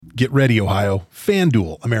Get ready, Ohio.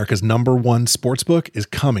 FanDuel, America's #1 sportsbook, is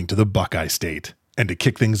coming to the Buckeye State. And to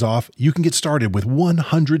kick things off, you can get started with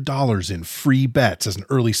 $100 in free bets as an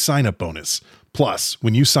early sign-up bonus. Plus,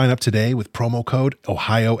 when you sign up today with promo code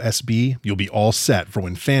OhioSB, you'll be all set for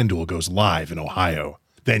when FanDuel goes live in Ohio.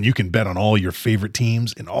 Then you can bet on all your favorite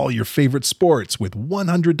teams and all your favorite sports with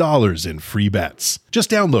 $100 in free bets.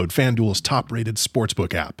 Just download FanDuel's top-rated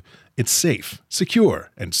sportsbook app. It's safe,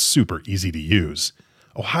 secure, and super easy to use.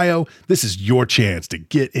 Ohio, this is your chance to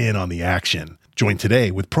get in on the action. Join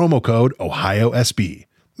today with promo code OhioSB.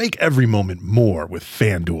 Make every moment more with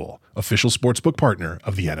FanDuel, official sportsbook partner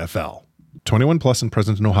of the NFL. 21 plus and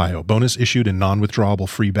present in Ohio. Bonus issued in non-withdrawable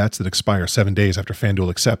free bets that expire 7 days after FanDuel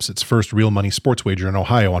accepts its first real money sports wager in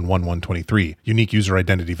Ohio on 1/1/23. Unique user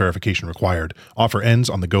identity verification required. Offer ends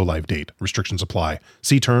on the go-live date. Restrictions apply.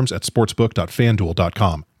 See terms at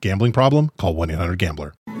sportsbook.fanduel.com. Gambling problem? Call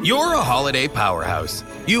 1-800-GAMBLER. You're a holiday powerhouse.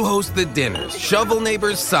 You host the dinners, shovel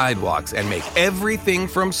neighbors' sidewalks, and make everything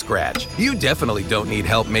from scratch. You definitely don't need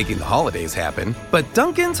help making the holidays happen. But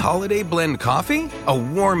Dunkin's Holiday Blend Coffee? A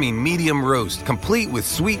warming medium roast complete with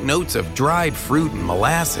sweet notes of dried fruit and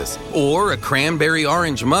molasses. Or a cranberry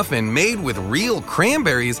orange muffin made with real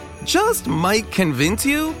cranberries just might convince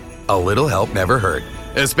you a little help never hurt.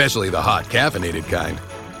 Especially the hot caffeinated kind.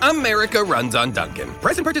 America runs on Dunkin'.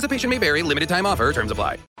 Price and participation may vary. Limited time offer. Terms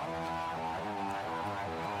apply.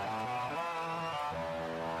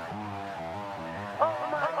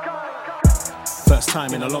 First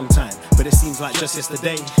time in a long time, but it seems like just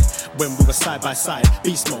yesterday when we were side by side.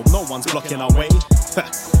 Beast mode, no one's blocking our way.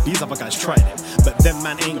 These other guys tried it, but them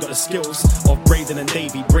man ain't got the skills of Braden and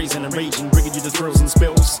Davey, brazen and raging, bringing you the thrills and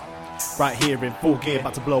spills. Right here in full gear,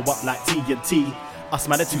 about to blow up like TNT. Us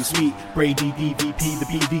man are too sweet, Brady DVP, the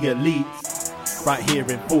BDElite. Right here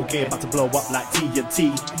in full gear, about to blow up like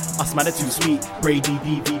TNT. Us man are too sweet, Brady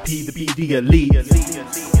DVP, the BDElite.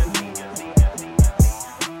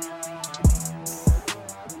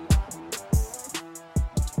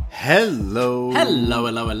 Hello. Hello,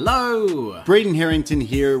 hello, hello. Braden Harrington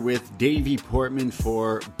here with Davey Portman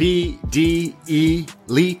for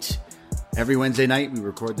BDElite. Every Wednesday night, we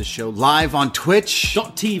record the show live on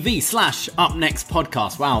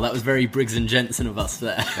twitch.tv/UpNextPodcast. Wow, that was very Briggs and Jensen of us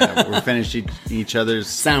there. Yeah, we're finishing each other's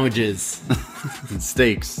sandwiches and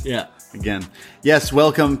steaks. Yeah. Again. Yes,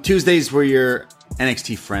 welcome. Tuesdays, we're your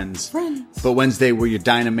NXT friends. But Wednesday, we're your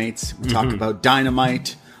Dynamates. We talk about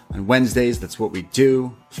Dynamite. On Wednesdays, that's what we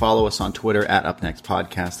do. Follow us on Twitter at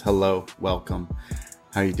UpNextPodcast. Hello, welcome.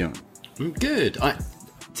 How you doing? I'm good.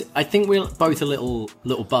 I think we're both a little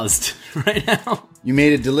buzzed right now. You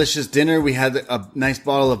made a delicious dinner. We had a nice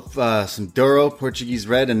bottle of some Douro Portuguese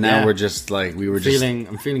Red, and now we're just like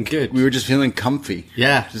I'm feeling good. We were just feeling comfy.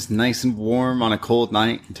 Yeah, just nice and warm on a cold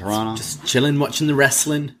night in Toronto. Just chilling, watching the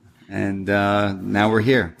wrestling, and now we're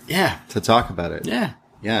here. Yeah, to talk about it. Yeah.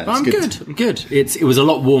 Yeah, I'm good. I'm good. It was a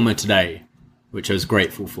lot warmer today, which I was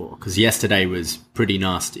grateful for, because yesterday was pretty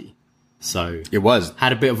nasty. So it was.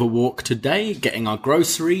 Had a bit of a walk today, getting our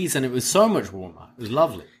groceries, and it was so much warmer. It was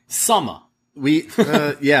lovely. Summer. We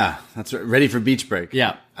yeah, that's right. Ready for beach break.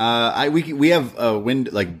 Yeah. We have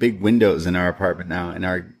big windows in our apartment now, in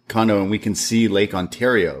our condo, and we can see Lake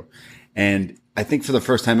Ontario. And I think for the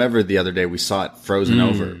first time ever the other day, we saw it frozen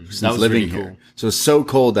over since living really here. Cool. So it was so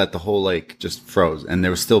cold that the whole lake just froze, and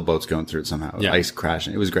there were still boats going through it somehow. Yeah. Ice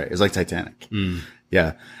crashing. It was great. It was like Titanic.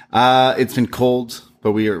 Yeah. It's been cold,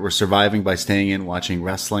 but we're surviving by staying in, watching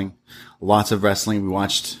wrestling. Lots of wrestling. We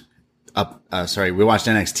watched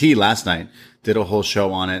NXT last night. Did a whole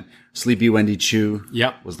show on it. Sleepy Wendy Chu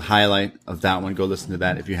was the highlight of that one. Go listen to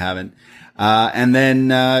that if you haven't. And then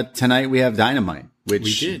tonight we have Dynamite,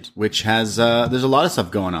 which has there's a lot of stuff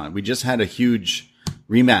going on. We just had a huge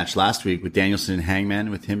rematch last week with Danielson and Hangman,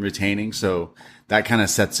 with him retaining. So that kind of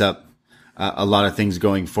sets up a lot of things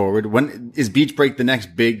going forward. When is Beach Break the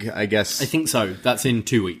next big, I guess? I think so. That's in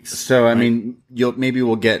 2 weeks. So, I mean, maybe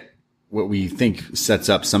we'll get what we think sets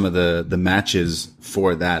up some of the matches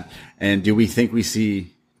for that. And do we think we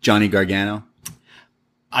see Johnny Gargano?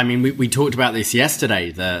 I mean, we talked about this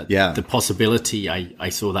yesterday, the possibility. I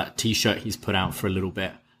saw that T-shirt he's put out for a little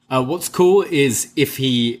bit. What's cool is if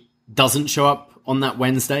he doesn't show up on that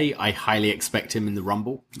Wednesday, I highly expect him in the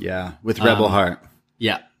Rumble. Yeah, with Rebel Heart.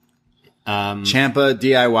 Yeah. Ciampa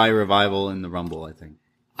DIY Revival in the Rumble, I think.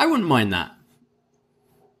 I wouldn't mind that.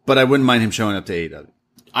 But I wouldn't mind him showing up to AEW.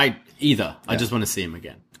 I just want to see him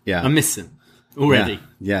again. Yeah. I miss him already.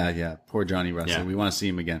 Yeah. Poor Johnny Wrestling. Yeah. We want to see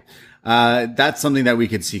him again. That's something that we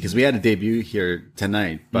could see, because we had a debut here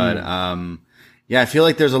tonight. But I feel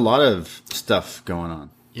like there's a lot of stuff going on.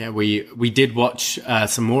 Yeah, we did watch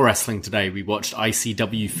some more wrestling today. We watched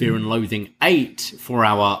ICW Fear and Loathing 8 for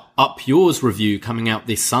our Up Yours review coming out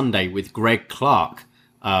this Sunday with Greg Clark,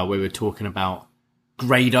 where we're talking about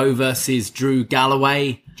Grado versus Drew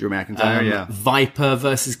Galloway. Drew McIntyre, Viper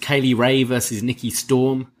versus Kaylee Ray versus Nikki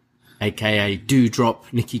Storm, a.k.a. Dewdrop,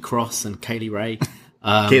 Nikki Cross, and Kaylee Ray.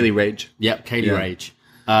 Kaylee Rage. Yep, Kaylee Rage.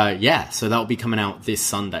 So that'll be coming out this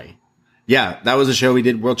Sunday. Yeah, that was a show we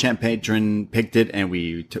did. World Champ Patron picked it, and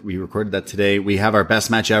we recorded that today. We have our best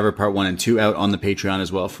match ever, part 1 and 2, out on the Patreon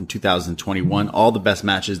as well from 2021. All the best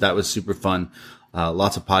matches. That was super fun.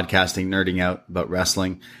 Lots of podcasting, nerding out about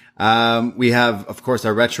wrestling. We have, of course,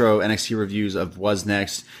 our retro NXT reviews of Was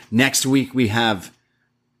Next. Next week, we have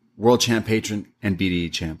World Champ Patron and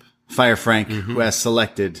BDE Champ, Fire Frank, who has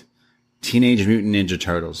selected Teenage Mutant Ninja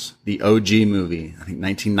Turtles, the OG movie, I think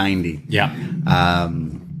 1990. Yeah.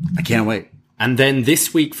 I can't wait. And then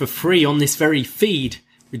this week for free on this very feed,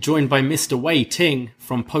 we're joined by Mr. Wei Ting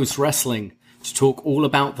from Post Wrestling to talk all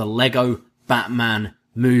about the Lego Batman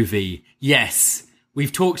movie. Yes,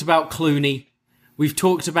 we've talked about Clooney. We've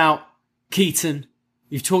talked about Keaton.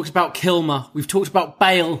 We've talked about Kilmer. We've talked about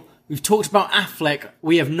Bale. We've talked about Affleck.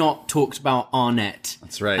 We have not talked about Arnett.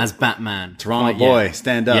 That's right. As Batman. Toronto boy,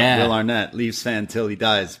 stand up. Yeah. Will Arnett, Leafs fan till he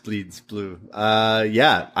dies, bleeds blue.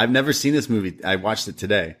 I've never seen this movie. I watched it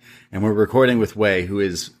today, and we're recording with Wei, who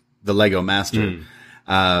is the Lego master.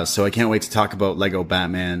 So I can't wait to talk about Lego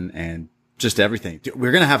Batman and just everything.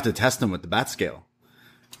 We're going to have to test him with the bat scale.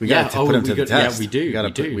 We got to put him to the test. Yeah, we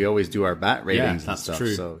do. We always do our bat ratings and stuff.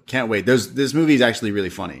 True. So can't wait. This movie is actually really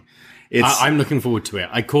funny. I'm looking forward to it.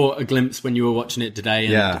 I caught a glimpse when you were watching it today,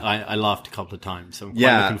 and I laughed a couple of times. So I'm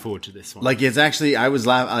quite looking forward to this one. Like, it's actually, I was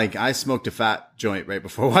laughing. Like, I smoked a fat joint right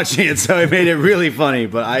before watching it, so it made it really funny.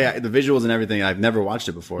 But the visuals and everything, I've never watched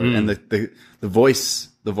it before, and the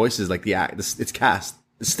voices, like it's cast,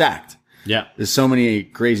 it's stacked. Yeah, there's so many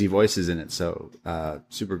crazy voices in it, so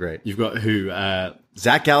super great. You've got who?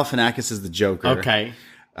 Zach Galifianakis as the Joker. Okay.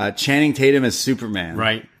 Channing Tatum as Superman.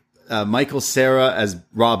 Right. Michael Cera as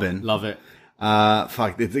Robin. Love it.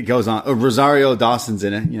 It goes on. Rosario Dawson's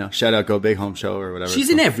in it. Shout out Go Big Home Show or whatever. She's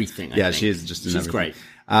in everything. I think. She is just in everything. She's great.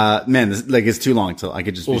 Man, it's too long till I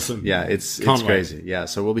could just. Awesome. It's crazy. Wait. Yeah.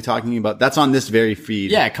 So we'll be talking about that's on this very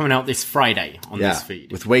feed. Yeah, coming out this Friday on this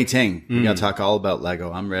feed with Wei Ting. We got to talk all about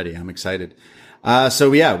Lego. I'm ready. I'm excited. We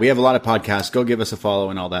have a lot of podcasts. Go give us a follow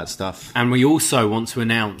and all that stuff. And we also want to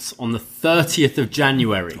announce on the 30th of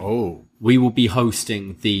January. We will be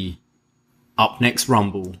hosting the Up Next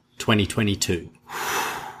Rumble 2022.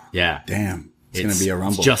 Yeah. Damn. It's going to be a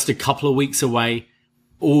Rumble. Just a couple of weeks away.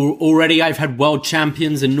 Already I've had world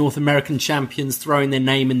champions and North American champions throwing their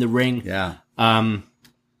name in the ring. Yeah. The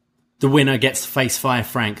winner gets to face Fire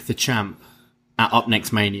Frank, the champ, at Up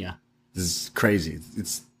Next Mania. This is crazy.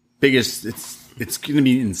 It's biggest. It's going to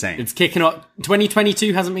be insane. It's kicking off.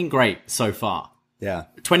 2022 hasn't been great so far. Yeah.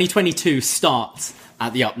 2022 starts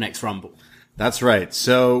at the Up Next Rumble. That's right.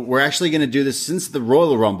 So we're actually going to do this since the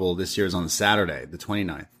Royal Rumble this year is on Saturday, the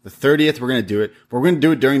 29th. The 30th, we're going to do it, but we're going to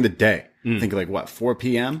do it during the day. I think 4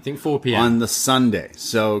 p.m.? I think 4 p.m. On the Sunday.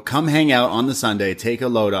 So come hang out on the Sunday, take a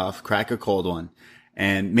load off, crack a cold one,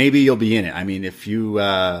 and maybe you'll be in it. I mean, if you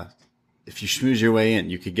schmooze your way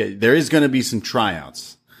in, there is going to be some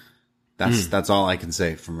tryouts. That's all I can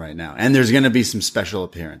say from right now. And there's going to be some special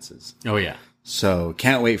appearances. Oh, yeah. So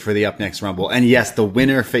can't wait for the Up Next Rumble. And yes, the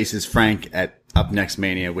winner faces Frank at Up Next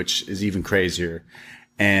Mania, which is even crazier.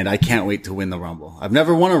 And I can't wait to win the Rumble. I've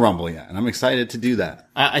never won a Rumble yet, and I'm excited to do that.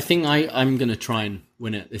 I think I'm going to try and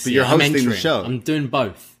win it this year. You're hosting the show. I'm doing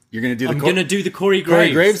both. You're going to do I'm going to do the Corey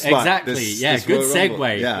Graves spot. Exactly. This good Royal segue.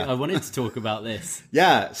 Rumble. Yeah. I wanted to talk about this.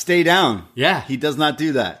 Yeah, stay down. Yeah. He does not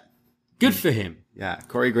do that. Good for him. Yeah,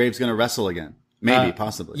 Corey Graves going to wrestle again. Maybe,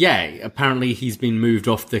 possibly. Yeah, apparently he's been moved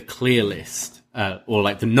off the clear list, or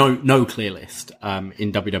like the no clear list,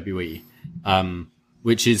 in WWE,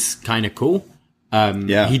 which is kind of cool.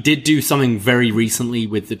 He did do something very recently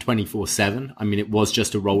with the 24/7. I mean, it was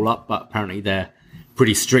just a roll up, but apparently they're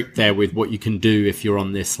pretty strict there with what you can do if you're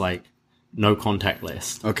on this like no contact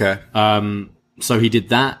list. Okay. So he did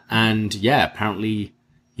that, and apparently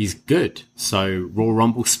he's good. So Royal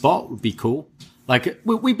Rumble spot would be cool. Like,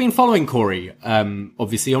 we've been following Corey,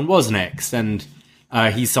 obviously on Was Next, and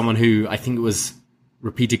he's someone who I think it was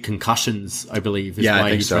repeated concussions, I believe, is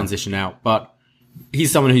why he transitioned out. But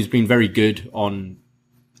he's someone who's been very good on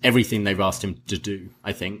everything they've asked him to do,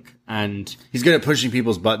 I think. And he's good at pushing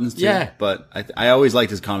people's buttons, too. Yeah. But I always liked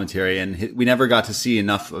his commentary, and we never got to see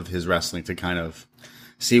enough of his wrestling to kind of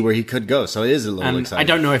see where he could go. So it is a little exciting. I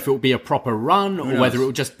don't know if it will be a proper run or whether it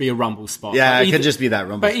will just be a Rumble spot. Yeah, it could just be that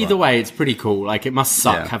Rumble spot. But either way, it's pretty cool. Like, it must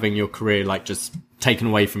suck having your career, like, just taken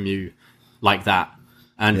away from you like that.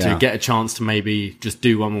 And to get a chance to maybe just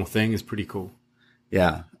do one more thing is pretty cool.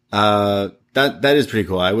 Yeah. That is pretty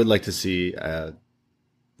cool. I would like to see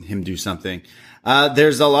him do something.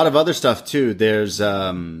 There's a lot of other stuff too. There's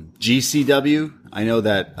GCW. I know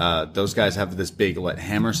that those guys have this big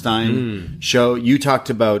Hammerstein show. You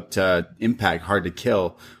talked about Impact, Hard to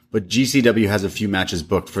Kill, but GCW has a few matches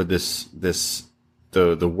booked for the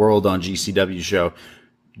World on GCW show.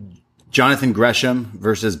 Jonathan Gresham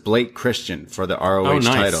versus Blake Christian for the ROH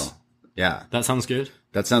title. Yeah. That sounds good.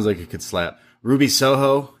 That sounds like it could slap. Ruby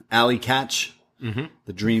Soho, Ali Catch,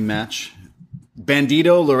 the dream match.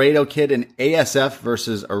 Bandito, Laredo Kid, and ASF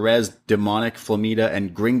versus Arez, Demonic, Flamita,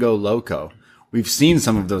 and Gringo Loco. We've seen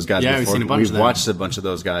some of those guys before. We've seen a bunch of them. We've watched a bunch of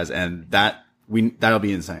those guys, and that'll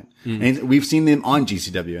be insane. And we've seen them on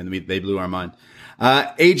GCW, and they blew our mind.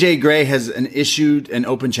 AJ Gray has issued an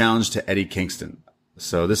open challenge to Eddie Kingston.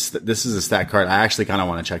 So this is a stat card. I actually kind of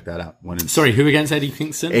want to check that out. Sorry, who against Eddie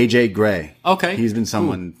Kingston? AJ Gray. Okay. He's been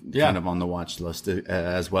someone kind of on the watch list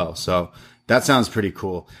as well. So that sounds pretty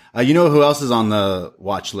cool. You know who else is on the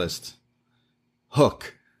watch list?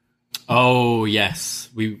 Hook. Oh, yes.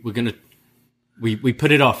 We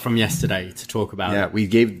put it off from yesterday to talk about it. Yeah, we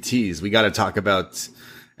gave the tease. We got to talk about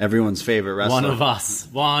everyone's favorite wrestler. One of us.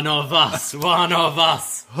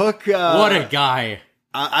 Hook. What a guy.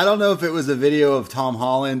 I don't know if it was a video of Tom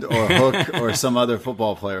Holland or Hook or some other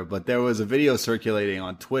football player, but there was a video circulating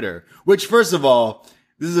on Twitter, which, first of all,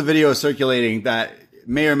 this is a video circulating that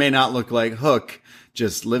may or may not look like Hook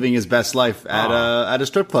just living his best life at a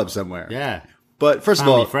strip club somewhere. Yeah. But first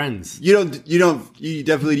Family, of all, friends.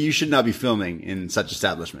 You should not be filming in such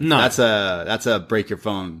establishment. No. That's a break your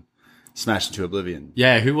phone, smash into oblivion.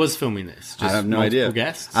 Yeah, who was filming this? Just I have no idea.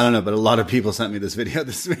 Guests? I don't know, but a lot of people sent me this video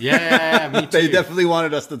this week. Yeah, me too. They definitely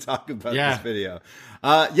wanted us to talk about this video.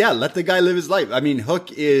 Let the guy live his life. I mean,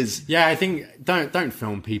 Hook is... Yeah, I think don't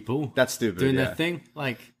film people. That's stupid. Doing their thing.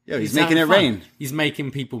 Like, he's making it rain. He's making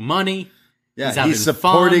people money. Yeah, he's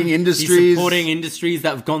supporting industries. He's supporting industries that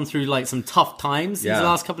have gone through like some tough times in the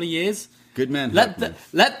last couple of years. Good man. Let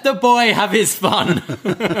the boy have his fun.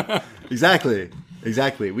 Exactly.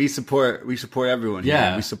 We support everyone.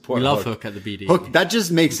 Yeah, we support. We love Hook at the BDE. Hook. That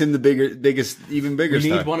just makes him even bigger. We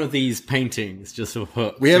star. need one of these paintings just of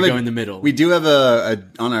Hook to go in the middle. We do have a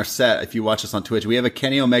on our set. If you watch us on Twitch, we have a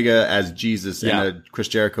Kenny Omega as Jesus and a Chris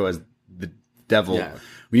Jericho as the devil. Yeah.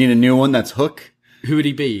 We need a new one that's Hook. Who would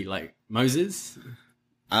he be? Like Moses?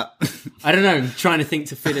 I don't know. I'm trying to think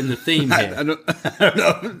to fit in the theme here. I don't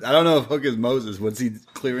know if Hook is Moses. Was he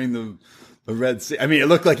clearing the Red Sea? I mean, it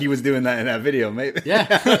looked like he was doing that in that video, maybe.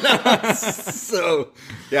 Yeah. So,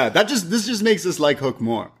 yeah, this just makes us like Hook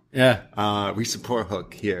more. Yeah. We support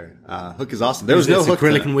Hook here. Hook is awesome. There was no Hook.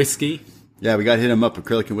 Acrylic and Whiskey. Yeah, we got to hit him up.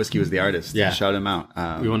 Acrylic and Whiskey was the artist. Yeah. Shout him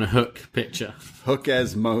out. We want a Hook picture. Hook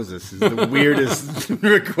as Moses is the weirdest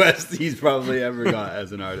request he's probably ever got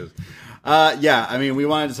as an artist. I mean, we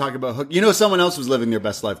wanted to talk about Hook. You know, someone else was living their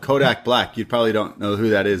best life. Kodak Black. You probably don't know who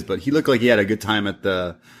that is, but he looked like he had a good time at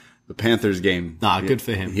the Panthers game. Good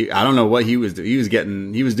for him. I don't know what he was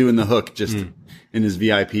doing. He was doing the Hook just in his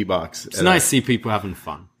VIP box. It's nice to see people having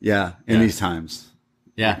fun. Yeah, in these times.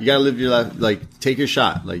 Yeah. You gotta live your life, like, take your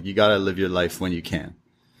shot. Like, you gotta live your life when you can.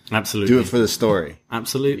 Absolutely. Do it for the story.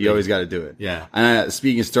 Absolutely. You always gotta do it. Yeah. And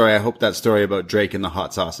speaking of story, I hope that story about Drake and the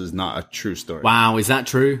hot sauce is not a true story. Wow, is that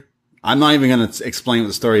true? I'm not even going to explain what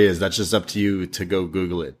the story is. That's just up to you to go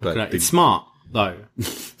Google it. But it's smart, though.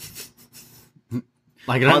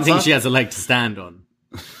 Like, I don't think she has a leg to stand on.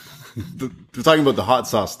 We're talking about the hot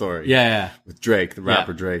sauce story. Yeah. With Drake, the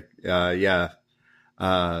rapper Drake.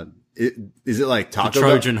 Is it like Taco Bell?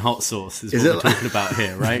 Trojan hot sauce is what we're talking about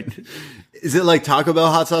here, right? Is it like Taco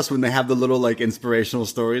Bell hot sauce when they have the little like inspirational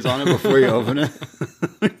stories on it before you open it?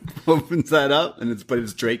 Opens that up but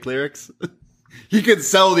it's Drake lyrics. He could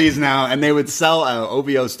sell these now, and they would sell out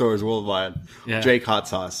OVO stores worldwide. Yeah. Drake hot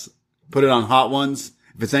sauce. Put it on Hot Ones.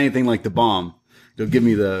 If it's anything like the bomb, it'll give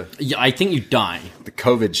me I think you'd die. The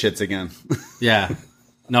COVID shits again. Yeah.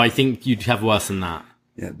 No, I think you'd have worse than that.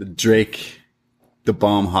 Yeah, the Drake, the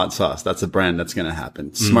bomb hot sauce. That's a brand that's going to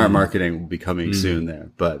happen. Smart marketing will be coming soon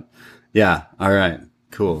there. But yeah, all right,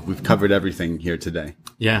 cool. We've covered everything here today.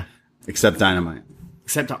 Yeah. Except Dynamite.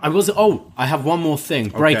 I have one more thing.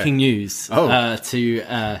 Breaking news. We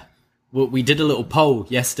did a little poll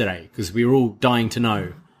yesterday because we were all dying to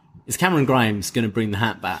know, is Cameron Grimes going to bring the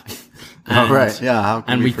hat back? Right. Yeah.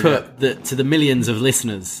 And we put to the millions of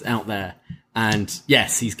listeners out there, And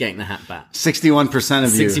yes, he's getting the hat back. 61%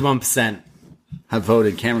 of you 61% have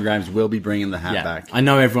voted Cameron Grimes will be bringing the hat back. I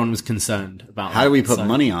know everyone was concerned about How do we put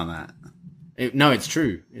money on that? No, it's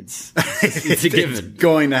true. It's a given. It's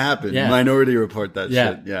going to happen. Yeah. Minority Report that Yeah.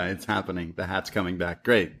 shit. Yeah, it's happening. The hat's coming back.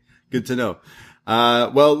 Great. Good to know.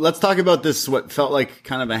 Well, let's talk about this, what felt like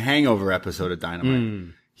kind of a hangover episode of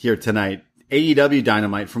Dynamite here tonight. AEW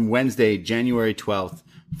Dynamite from Wednesday, January 12th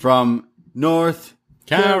from North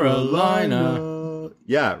Carolina.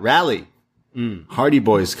 Yeah, Raleigh. Hardy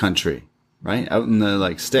Boys country, right? Out in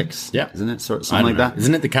the sticks. Yeah. Isn't it something like that?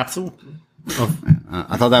 Isn't it the capital?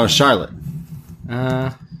 I thought that was Charlotte.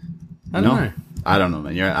 I don't know. I don't know,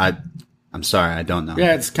 man. I'm sorry, I don't know.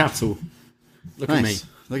 Yeah, it's capital. Look at me.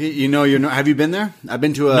 Look at you're not. Have you been there? I've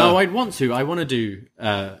been to No, I'd want to. I want to do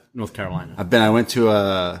North Carolina. I went to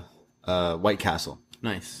a White Castle.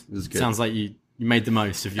 Nice. It was good. Sounds like you made the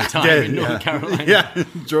most of your time in North Carolina. Yeah,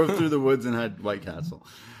 drove through the woods and had White Castle.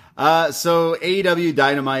 So AEW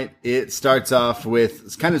Dynamite, it starts off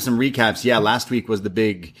with kind of some recaps. Yeah, last week was the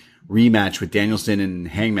big rematch with Danielson and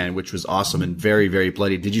Hangman, which was awesome and very, very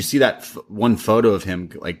bloody. Did you see that one photo of him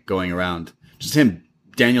going around? Just him,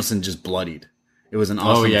 Danielson just bloodied. It was an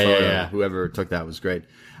awesome photo. Yeah. Whoever took that was great.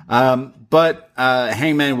 But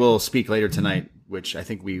Hangman will speak later tonight, which I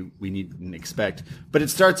think we need and expect. But it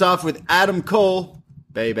starts off with Adam Cole,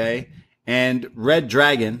 baby, and Red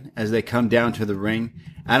Dragon as they come down to the ring.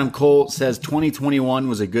 Adam Cole says 2021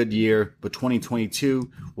 was a good year, but 2022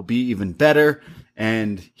 will be even better.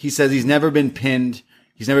 And he says he's never been pinned,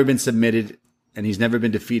 he's never been submitted, and he's never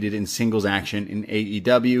been defeated in singles action in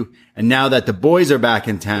AEW. And now that the boys are back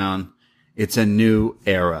in town, it's a new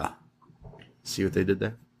era. See what they did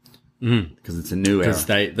there? Because it's a new era.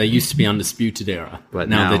 Because they used to be Undisputed Era, but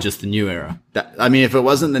now they're just the new era. If it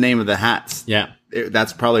wasn't the name of the hats,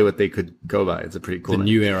 that's probably what they could go by. It's a pretty cool name.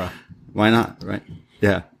 New era. Why not? Right?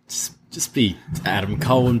 Yeah. Just be Adam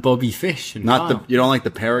Cole and Bobby Fish. And you don't like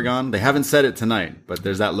the Paragon? They haven't said it tonight, but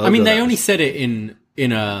there's that logo. I mean, they only said it in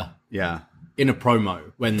a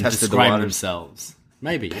promo when describing themselves.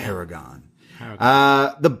 Maybe Paragon.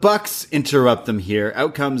 The Bucks interrupt them here.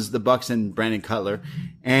 Out comes the Bucks and Brandon Cutler,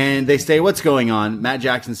 and they say, "What's going on?" Matt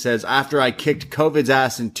Jackson says, "After I kicked COVID's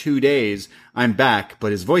ass in 2 days, I'm back."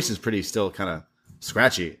 But his voice is pretty still kind of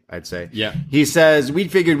scratchy, I'd say. Yeah. He says, "We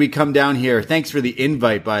figured we'd come down here. Thanks for the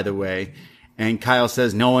invite, by the way." And Kyle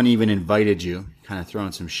says, "No one even invited you." Kind of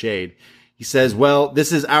throwing some shade. He says, "Well,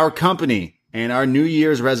 this is our company, and our New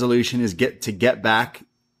Year's resolution is to get back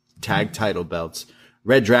tag title belts."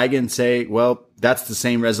 Red Dragon say, "Well, that's the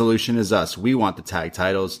same resolution as us. We want the tag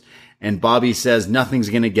titles." And Bobby says, "Nothing's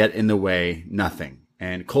going to get in the way. Nothing."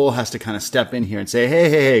 And Cole has to kind of step in here and say,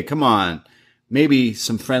 hey, come on. Maybe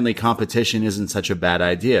some friendly competition isn't such a bad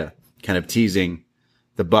idea. Kind of teasing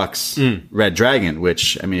the Bucks, Red Dragon,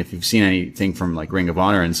 which, I mean, if you've seen anything from Ring of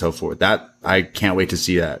Honor and so forth, that I can't wait to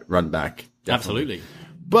see that run back. Definitely. Absolutely.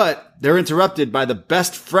 But they're interrupted by the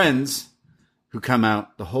best friends who come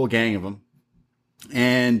out, the whole gang of them.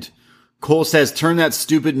 And Cole says, "Turn that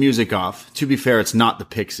stupid music off." To be fair, it's not the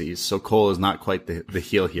Pixies, so Cole is not quite the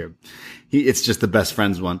heel here. It's just the best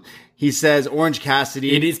friends one. He says, "Orange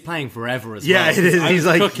Cassidy." It is playing forever as well. Yeah, it is. He's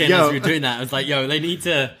like, cooking as we were doing that. I was like, they need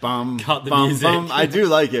to cut the music. I do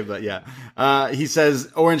like it, but yeah. He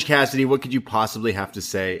says, "Orange Cassidy, what could you possibly have to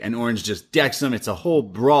say?" And Orange just decks him. It's a whole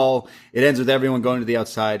brawl. It ends with everyone going to the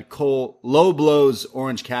outside. Cole low blows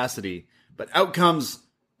Orange Cassidy, but out comes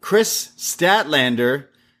Chris Statlander.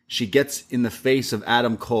 She gets in the face of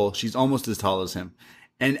Adam Cole. She's almost as tall as him.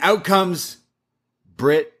 And out comes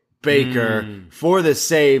Britt Baker for the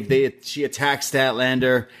save. She attacks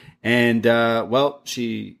Statlander, and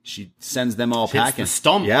she sends them all packing. Hits the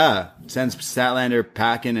stomp. Yeah, sends Statlander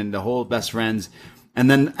packing and the whole best friends.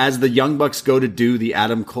 And then as the Young Bucks go to do the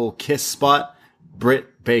Adam Cole kiss spot,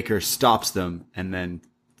 Britt Baker stops them and then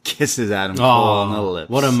kisses Adam Cole on the lips.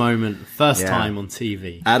 What a moment. First time on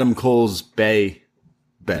TV. Adam Cole's Bay.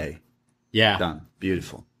 Yeah. Done.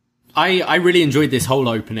 Beautiful. I really enjoyed this whole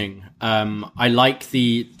opening. I like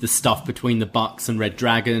the stuff between the Bucks and Red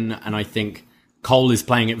Dragon, and I think Cole is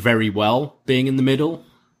playing it very well, being in the middle.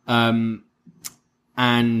 And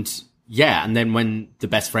then when the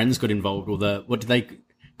best friends got involved, or what did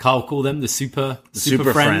Carl call them? The super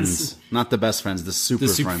friends? Not the best friends, the super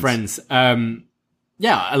friends.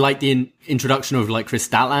 I like the introduction of Chris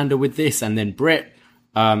Statlander with this, and then Britt.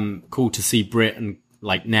 Cool to see Britt and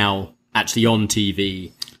now actually on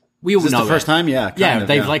TV. We all know the first time,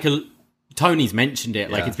 they've Tony's mentioned it,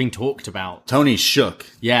 it's been talked about. Tony's shook.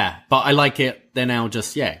 Yeah, but I like it. They're now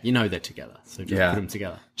just they're together, so just put them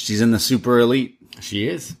together. She's in the super elite. She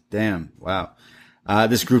is. Damn, wow.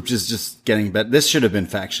 This group is just getting better. This should have been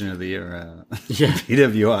Faction of the Year.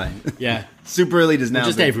 PWI. Yeah. Super Elite is now.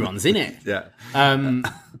 Just everyone's in it. Yeah.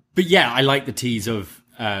 But yeah, I like the tease of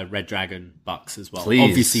Red Dragon Bucks as well. Please.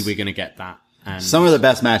 Obviously, we're going to get that. And some of the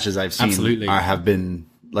best matches I've seen absolutely. have been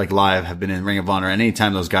in Ring of Honor. And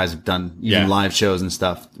anytime those guys have done even live shows and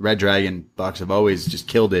stuff, Red Dragon Bucks have always just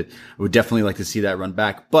killed it. I would definitely like to see that run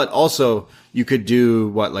back. But also, you could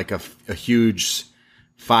do a huge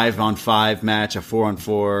 5-on-5 match, a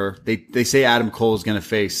 4-on-4. They say Adam Cole is going to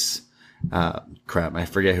face, I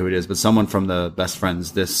forget who it is, but someone from the Best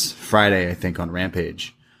Friends this Friday, I think, on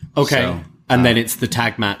Rampage. Okay. So, and then it's the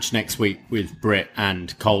tag match next week with Britt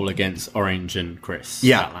and Cole against Orange and Chris.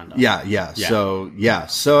 Statlander. Yeah.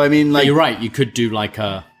 So, I mean, you're right. You could do like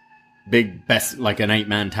a big best, like an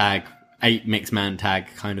 8-man tag, 8 mixed man tag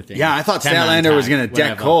kind of thing. Yeah, I thought Statlander was going to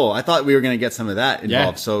deck Cole. I thought we were going to get some of that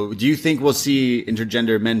involved. Yeah. So do you think we'll see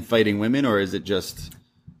intergender men fighting women, or is it just...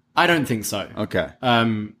 I don't think so. Okay.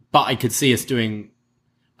 But I could see us doing...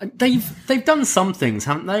 They've done some things,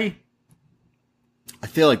 haven't they? I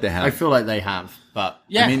feel like they have. But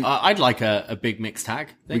yeah, I mean, I'd like a big mixed tag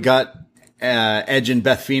thing. We got Edge and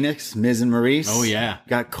Beth Phoenix, Miz and Maurice. Oh, yeah.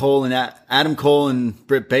 Got Cole and Adam Cole and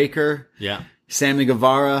Britt Baker. Yeah. Sammy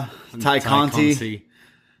Guevara, Ty Conti.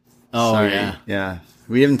 Oh, sorry. yeah. Yeah.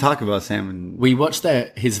 We haven't talked about Sam. We watched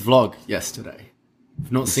his vlog yesterday.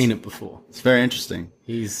 I've not seen it before. It's very interesting.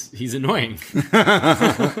 He's annoying.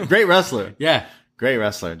 Great wrestler. Yeah. Great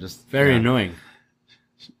wrestler. Just very annoying.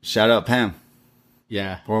 Shout out Pam.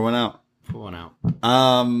 Yeah. Pour one out.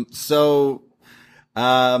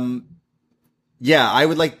 Yeah, I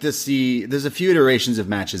would like to see, there's a few iterations of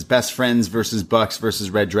matches. Best Friends versus Bucks versus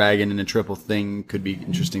Red Dragon, and a triple thing could be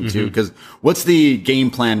interesting too. Because what's the game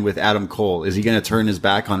plan with Adam Cole? Is he going to turn his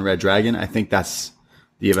back on Red Dragon? I think that's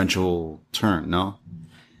the eventual turn, no?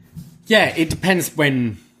 Yeah, it depends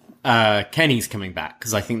when Kenny's coming back,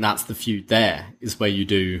 because I think that's the feud there, is where you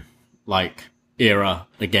do like Era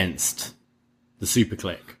against the Super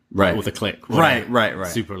Click. Right. Or the Click. Right.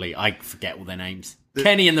 Super Elite. I forget all their names.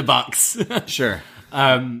 Kenny and the Bucks. Sure.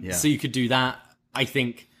 So you could do that. I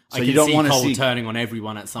think so I can see Cole turning on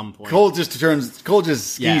everyone at some point. Cole just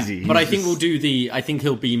skeezy. Yeah. But I think I think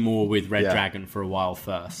he'll be more with Red Dragon for a while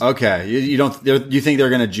first. Okay. You think they're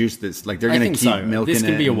going to juice this? Like they're going to keep milking it? This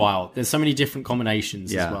can be a while. There's so many different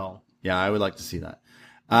combinations as well. Yeah, I would like to see that.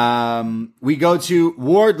 We go to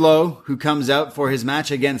Wardlow, who comes out for his match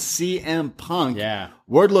against CM Punk. Yeah.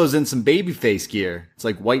 Wardlow's in some babyface gear. It's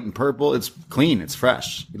like white and purple. It's clean. It's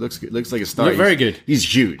fresh. He looks good. Looks like a star. Look very good. He's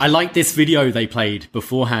huge. I like this video they played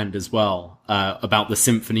beforehand as well, about the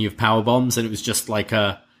symphony of power bombs, and it was just like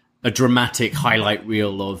a dramatic highlight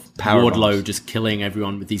reel of Wardlow just killing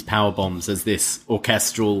everyone with these power bombs as this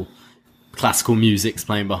orchestral classical music's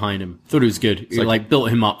playing behind him. Thought it was good. It like built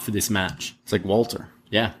him up for this match. It's like Walter.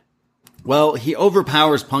 Yeah. Well, he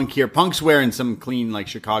overpowers Punk here. Punk's wearing some clean, like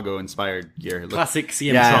Chicago-inspired gear. Classic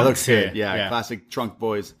CM trunks. Yeah, it looks good. Yeah, classic trunk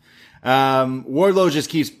boys. Wardlow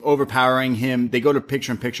just keeps overpowering him. They go to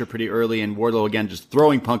picture-in-picture pretty early, and Wardlow, again, just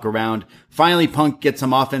throwing Punk around. Finally, Punk gets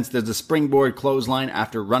some offense. There's a springboard clothesline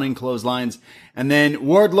after running clotheslines. And then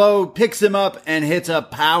Wardlow picks him up and hits a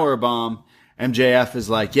power bomb. MJF is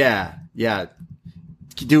like, yeah,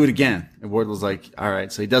 do it again. And Wardlow's like, all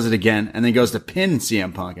right. So he does it again, and then goes to pin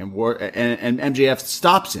CM Punk, and MJF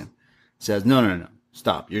stops him. Says, no,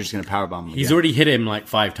 stop. You're just going to powerbomb him again. He's already hit him like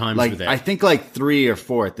 5 times with it. I think like 3 or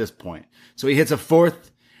 4 at this point. So he hits a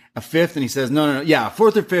 4th, a 5th, and he says, no. Yeah,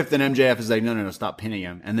 4th or 5th, and MJF is like, no, stop pinning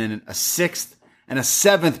him. And then a 6th and a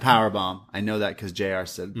 7th powerbomb. I know that because JR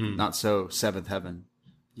said, not so 7th heaven.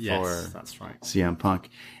 Yes, that's right. CM Punk.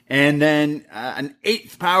 And then an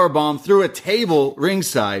 8th powerbomb through a table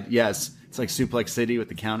ringside. Yes, it's like Suplex City with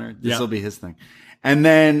the counter. This will be his thing. And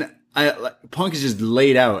then Punk is just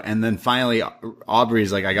laid out. And then finally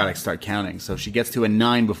Aubrey's like, I got to start counting. So she gets to a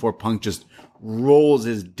 9 before Punk just rolls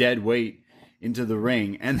his dead weight into the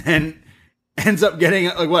ring. And then ends up getting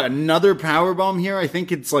another powerbomb here. I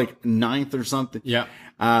think it's like 9th or something. Yeah.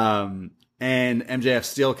 And MJF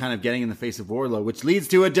still kind of getting in the face of Wardlow, which leads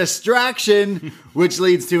to a distraction, which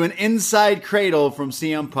leads to an inside cradle from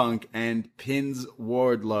CM Punk and pins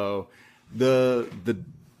Wardlow. The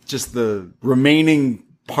remaining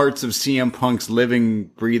parts of CM Punk's living,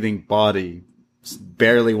 breathing body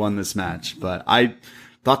barely won this match, but I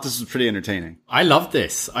thought this was pretty entertaining. I love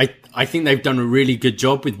this. I think they've done a really good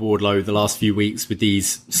job with Wardlow the last few weeks with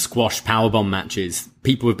these squash powerbomb matches.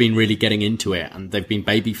 People have been really getting into it, and they've been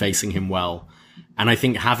baby facing him well. And I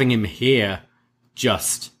think having him here,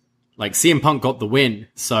 just like CM Punk got the win,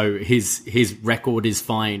 so his record is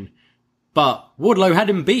fine. But Wardlow had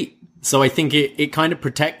him beat. So I think it kind of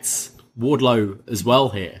protects Wardlow as well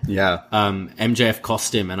here. Yeah. MJF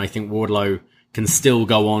cost him, and I think Wardlow can still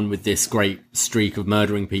go on with this great streak of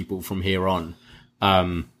murdering people from here on.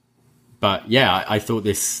 But yeah, I thought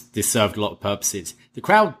this served a lot of purposes. The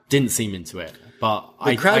crowd didn't seem into it, but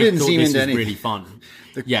the crowd didn't thought seem this into was anything. really fun.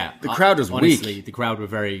 The crowd was honestly, weak. The crowd were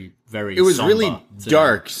very, very. It was somber really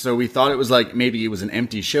dark, so we thought it was like maybe it was an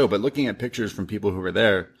empty show. But looking at pictures from people who were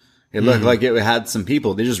there, it looked like it had some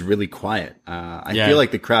people. They're just really quiet. I feel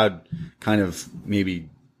like the crowd kind of maybe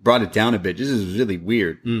brought it down a bit. This is really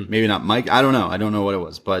weird. Maybe not Mike. I don't know. I don't know what it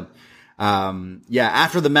was, but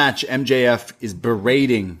after the match, MJF is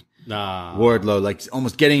berating Wardlow, like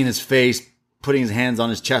almost getting in his face, putting his hands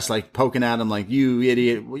on his chest, like poking at him, like, you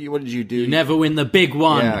idiot, what did you do? You never win the big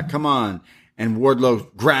one. Yeah, come on. And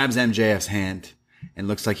Wardlow grabs MJF's hand and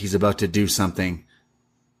looks like he's about to do something.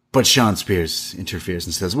 But Shawn Spears interferes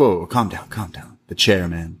and says, whoa, calm down, calm down. The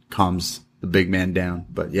chairman calms the big man down.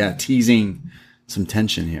 But yeah, teasing some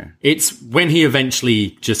tension here. It's when he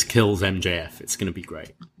eventually just kills MJF. It's going to be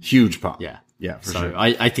great. Huge pop. Yeah. Yeah, for so sure.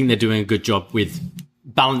 I think they're doing a good job with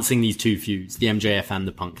balancing these two feuds, the MJF and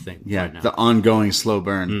the Punk thing. Yeah, right now. the ongoing slow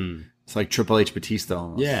burn. It's like Triple H Batista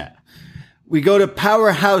almost. Yeah. We go to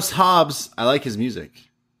Powerhouse Hobbs. I like his music.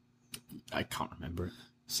 I can't remember it.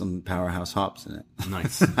 Some Powerhouse Hobbs in it.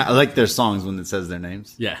 Nice. I like their songs when it says their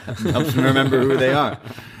names. Yeah. Helps me remember who they are.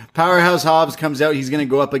 Powerhouse Hobbs comes out. He's going to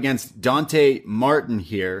go up against Dante Martin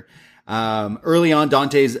here. Early on,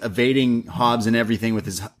 Dante's evading Hobbs and everything with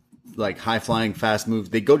his like high-flying, fast moves.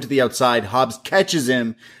 They go to the outside. Hobbs catches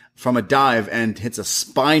him from a dive and hits a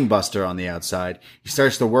spine buster on the outside. He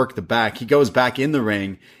starts to work the back. He goes back in the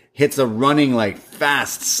ring, hits a running, like,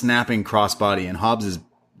 fast, snapping crossbody, and Hobbs is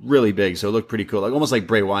really big, so it looked pretty cool, like almost like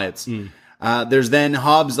Bray Wyatt's. There's then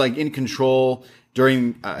Hobbs, like, in control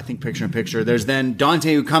during, I think, picture-in-picture. There's then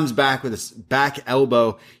Dante, who comes back with a back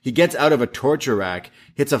elbow. He gets out of a torture rack,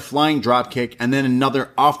 hits a flying drop kick, and then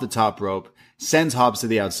another off the top rope, sends Hobbs to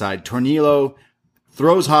the outside. Tornillo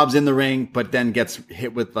throws Hobbs in the ring, but then gets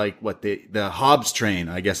hit with like what the Hobbs train,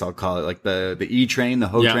 I guess I'll call it, like the E train, the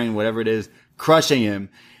Ho train, whatever it is, crushing him.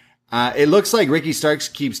 It looks like Ricky Starks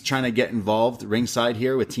keeps trying to get involved ringside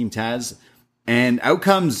here with Team Taz, and out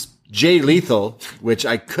comes Jay Lethal, which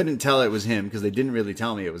I couldn't tell it was him because they didn't really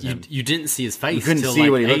tell me it was him. You didn't see his face until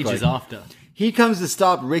like what he ages after. He comes to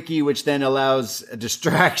stop Ricky, which then allows a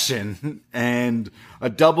distraction and a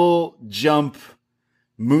double jump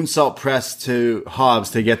moonsault press to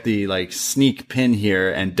Hobbs to get the like sneak pin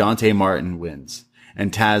here, and Dante Martin wins.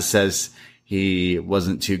 And Taz says he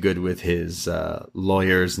wasn't too good with his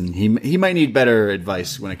lawyers, and he might need better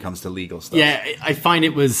advice when it comes to legal stuff. Yeah, I find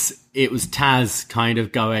it was Taz kind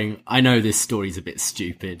of going, I know this story's a bit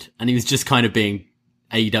stupid, and he was just kind of being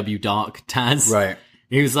AEW Dark Taz. Right.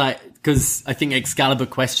 He was like, because I think Excalibur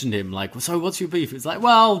questioned him, like, so what's your beef? It's like,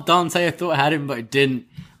 well, Dante, I thought I had him, but it didn't.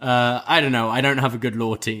 I don't know. I don't have a good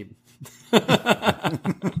law team. Yeah,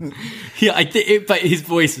 but his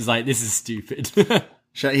voice was like, this is stupid.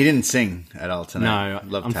 He didn't sing at all tonight. No,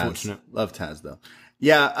 Love unfortunate. Taz. Love Taz, though.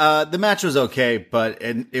 Yeah, the match was okay, but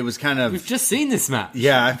it was kind of... We've just seen this match.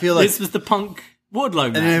 Yeah, I feel like... This was the Punk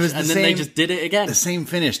Wardlow match, and then they just did it again. The same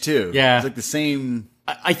finish, too. Yeah. It's like the same...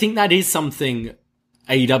 I think that is something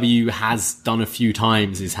AEW has done a few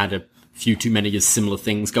times, is had a few too many similar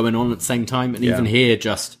things going on at the same time. And even here,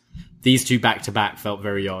 just these two back-to-back felt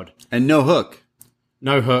very odd. And no hook.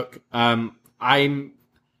 No hook. I'm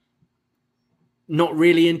not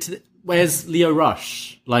really into... Where's Leo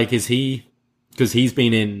Rush? Like, is he... Because he's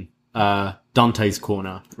been in Dante's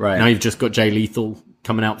corner. Right. Now you've just got Jay Lethal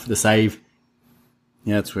coming out for the save.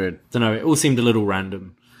 Yeah, it's weird. Don't know. It all seemed a little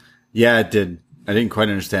random. Yeah, it did. I didn't quite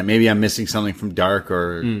understand. Maybe I'm missing something from Dark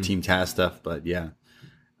or Team Taz stuff, but yeah.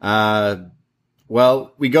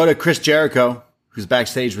 Well, we go to Chris Jericho, who's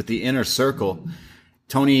backstage with the Inner Circle.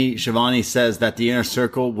 Tony Schiavone says that the Inner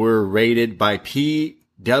Circle were rated by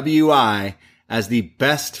PWI as the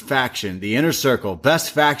best faction, the Inner Circle,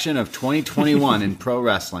 best faction of 2021 in pro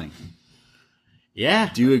wrestling. Yeah.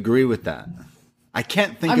 Do you agree with that? I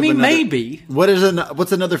can't think of another... maybe.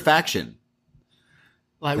 What's another faction?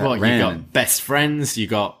 Like what? You got Best Friends, you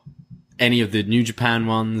got any of the New Japan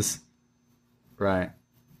ones. Right.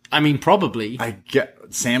 I mean, probably. I get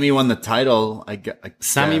Sammy won the title.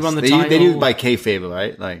 Sammy won the title. They do it by kayfabe,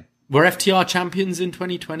 right? Like, were FTR champions in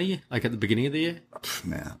 2020? Like at the beginning of the year?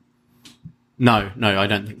 Man. No, I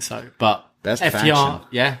don't think so. But best FTR, faction.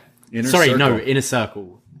 Yeah. Inner Circle. Inner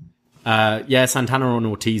Circle. Yeah, Santana and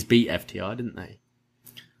Ortiz beat FTR, didn't they?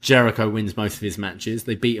 Jericho wins most of his matches.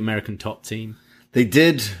 They beat American Top Team. They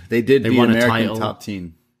did beat won American a title. Top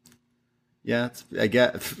Team. Yeah, I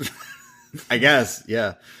guess,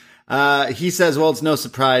 yeah. He says, well, it's no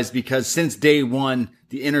surprise because since day one,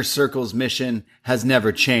 the Inner Circle's mission has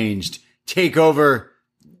never changed. Take over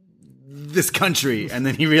this country. And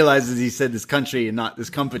then he realizes he said this country and not this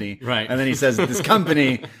company. Right. And then he says this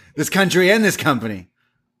company, this country and this company.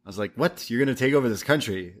 I was like, what? You're going to take over this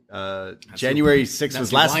country? January 6th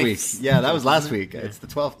was last week. Yeah, that was last week. It's the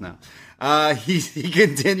 12th now. He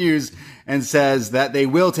continues and says that they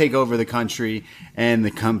will take over the country and the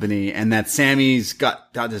company, and that Sammy's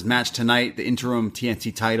got this match tonight, the interim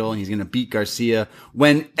TNT title, and he's going to beat Garcia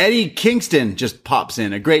when Eddie Kingston just pops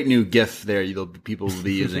in. A great new GIF there people will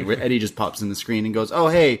be using, where Eddie just pops in the screen and goes, oh,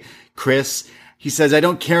 hey, Chris. He says, I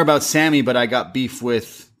don't care about Sammy, but I got beef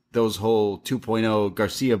with those whole 2.0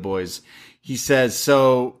 Garcia boys. He says,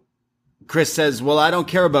 so Chris says, well, I don't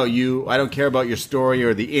care about you. I don't care about your story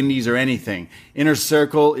or the indies or anything. Inner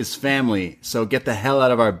Circle is family. So get the hell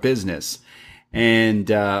out of our business. And,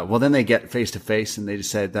 well, then they get face to face and they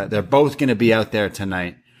just said that they're both going to be out there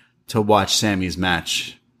tonight to watch Sammy's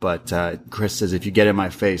match. But, Chris says, if you get in my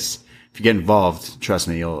face, if you get involved, trust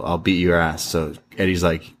me, I'll beat your ass. So Eddie's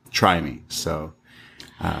like, try me. So,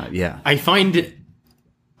 yeah.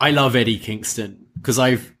 I love Eddie Kingston because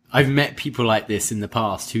I've met people like this in the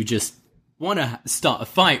past who just want to start a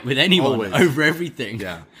fight with anyone over everything.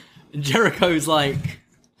 Yeah. And Jericho's like,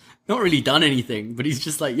 not really done anything, but he's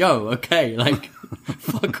just like, yo, okay, like,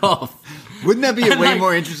 fuck off. Wouldn't that be a way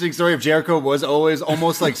more interesting story if Jericho was always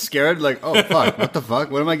almost like scared, like, oh, fuck, what the fuck?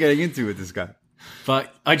 What am I getting into with this guy?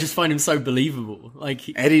 But I just find him so believable. Like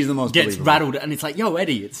Eddie's the most gets believable. rattled, and it's like, yo,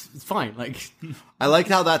 Eddie, it's fine. Like, I like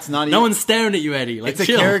how that's not even. No one's staring at you, Eddie. Like, it's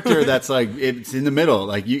chill. a character that's like it's in the middle.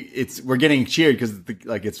 Like we're getting cheered because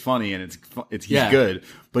like it's funny and he's good,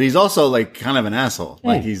 but he's also like kind of an asshole.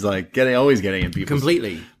 Like he's like always getting in people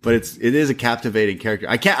completely. But it is a captivating character.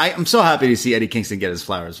 I'm so happy to see Eddie Kingston get his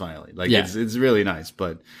flowers finally. Like it's really nice.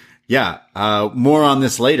 But yeah, more on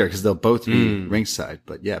this later because they'll both be ringside.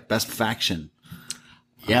 But yeah, best faction.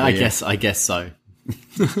 Yeah, I guess so.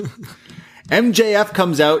 MJF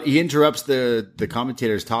comes out. He interrupts the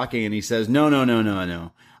commentators talking and he says,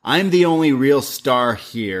 no. I'm the only real star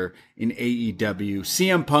here in AEW.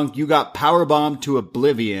 CM Punk, you got powerbombed to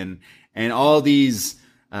oblivion and all these,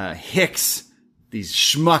 hicks, these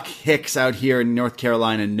schmuck hicks out here in North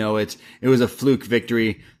Carolina know it. It was a fluke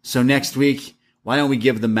victory. So next week, why don't we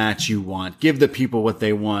give the match you want? Give the people what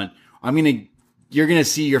they want. You're going to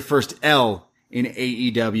see your first L in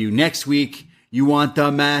AEW. Next week, you want the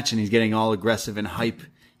match? And he's getting all aggressive and hype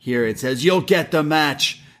here. It says, you'll get the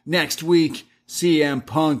match next week. CM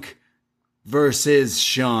Punk versus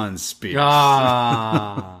Sean Spears.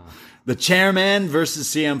 The chairman versus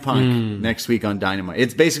CM Punk next week on Dynamite.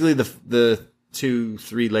 It's basically the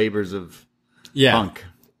 2-3 labors of Punk.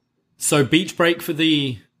 So beach break for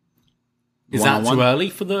the... Is that too early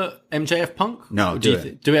for the MJF Punk? No, do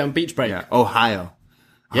it on beach break. Yeah, Ohio.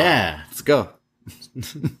 Yeah. Let's go.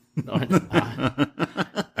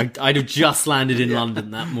 I'd have just landed in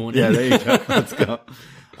London that morning. Yeah, there you go. Let's go.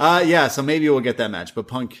 Yeah, so maybe we'll get that match. But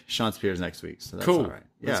Punk, Sean Spears next week. So that's cool. All right.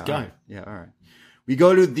 Let's go. All right. Yeah, all right. We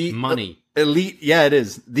go to the money. Elite. Yeah, it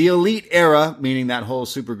is. The Elite era, meaning that whole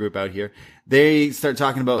super group out here. They start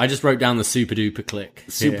talking about... I just wrote down the super duper clique.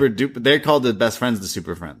 Super duper. They're called the best friends, the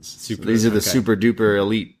super friends. So these are the super duper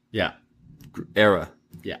elite era.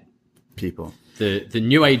 Yeah. People. The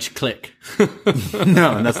new age clique.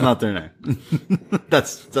 No, that's not their name.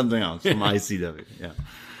 That's something else from ICW. Yeah.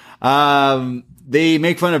 They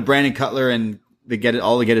make fun of Brandon Cutler and they get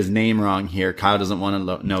his name wrong here. Kyle doesn't want to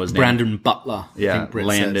know his name. Brandon Butler. Yeah,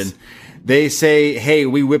 Landon. Says. They say, hey,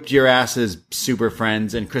 we whipped your asses, super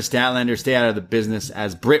friends. And Chris Statlander, stay out of the business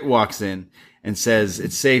as Britt walks in and says,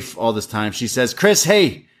 it's safe all this time. She says, Chris,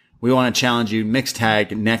 hey, we want to challenge you mixed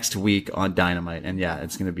tag next week on Dynamite. And yeah,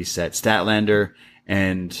 it's going to be set. Statlander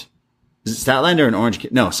and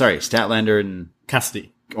Statlander and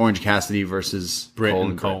Cassidy. Orange Cassidy versus Britt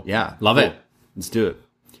and Cole. Yeah. Love it. Let's do it.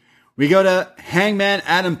 We go to Hangman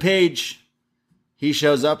Adam Page. He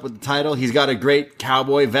shows up with the title. He's got a great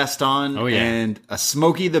cowboy vest on and a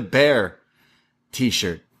Smokey the Bear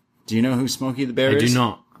t-shirt. Do you know who Smokey the Bear is? I do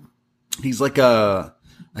not. He's like a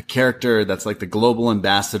character that's like the global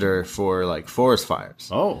ambassador for like forest fires.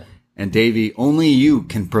 Oh. And Davey, only you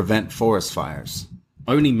can prevent forest fires.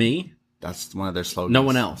 Only me? That's one of their slogans. No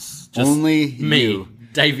one else. Just only me. You.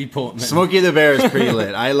 Davey Portman. Smokey the Bear is pretty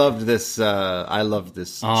lit. I loved this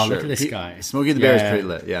shirt. Look at this guy. Smokey the Bear is pretty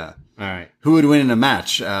lit, yeah. All right. Who would win in a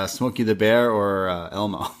match? Smokey the Bear or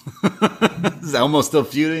Elmo? Is Elmo still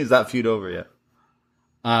feuding? Is that feud over yet?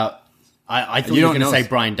 I I thought you were going to say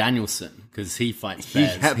Bryan Danielson because he fights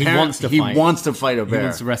bears. He wants to fight. He wants to fight a bear. He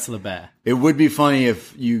wants to wrestle a bear. It would be funny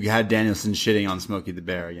if you had Danielson shitting on Smokey the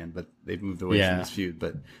Bear again, but they've moved away from this feud.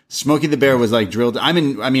 But Smokey the Bear was like drilled.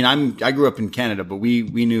 I grew up in Canada, but we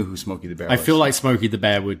knew who Smokey the Bear was. I feel like Smokey the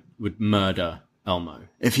Bear would murder Elmo.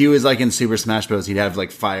 If he was like in Super Smash Bros, he'd have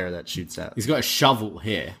like fire that shoots out. He's got a shovel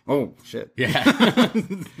here. Oh shit! Yeah,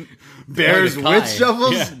 bears with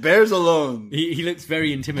shovels. Yeah. Bears alone. He looks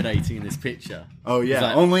very intimidating in this picture. Oh yeah,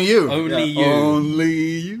 like, only you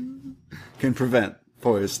only you can prevent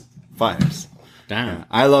forest fires. Damn. Yeah.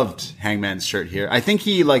 I loved Hangman's shirt here. I think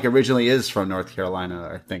he like originally is from North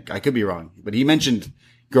Carolina. I could be wrong, but he mentioned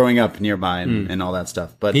growing up nearby and all that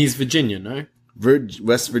stuff. But he's Virginia, no?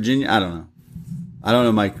 West Virginia. I don't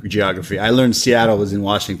know my geography. I learned Seattle was in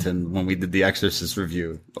Washington when we did the Exorcist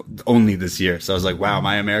review only this year. So I was like, wow,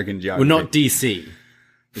 my American geography. Well, not DC.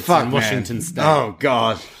 It's Fuck, in Washington State. Oh,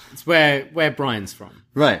 God. It's where Brian's from.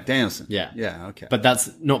 Right, Danielson. Yeah. Yeah, okay. But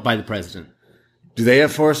that's not by the president. Do they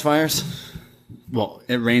have forest fires? Well,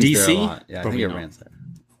 it rains DC? there a lot. Yeah, Probably I think it rains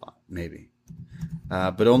there. Maybe.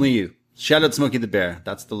 But only you. Shout out Smokey the Bear.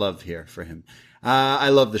 That's the love here for him. I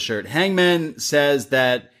love the shirt. Hangman says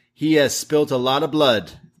that he has spilt a lot of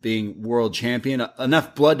blood being world champion,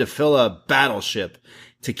 enough blood to fill a battleship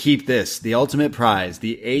to keep this, the ultimate prize,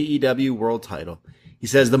 the AEW world title. He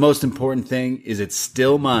says the most important thing is it's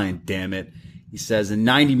still mine, damn it. He says in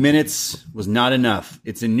 90 minutes was not enough.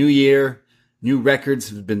 It's a new year, new records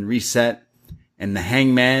have been reset, and the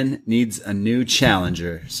Hangman needs a new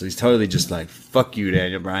challenger. So he's totally just like, fuck you,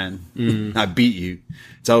 Daniel Bryan. I beat you.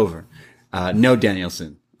 It's over. No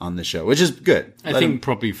Danielson on the show, which is good. I think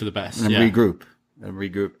probably for the best. And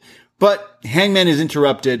regroup. But Hangman is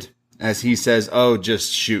interrupted as he says, oh,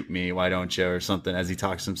 just shoot me, why don't you, or something, as he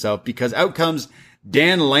talks to himself, because out comes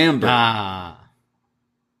Dan Lambert.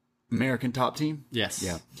 American Top Team? Yes.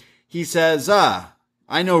 Yeah. He says,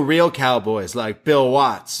 I know real cowboys like Bill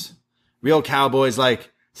Watts, real cowboys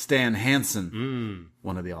like Stan Hansen,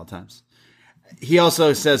 one of the all-times. He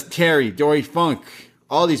also says Terry, Dory Funk,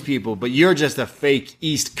 all these people, but you're just a fake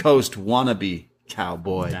East Coast wannabe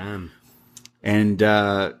cowboy. Damn. And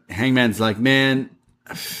Hangman's like, man,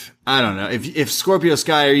 I don't know. If Scorpio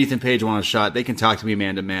Sky or Ethan Page want a shot, they can talk to me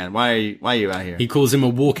man to man. Why are you out here? He calls him a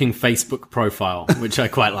walking Facebook profile, which I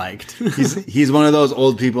quite liked. he's one of those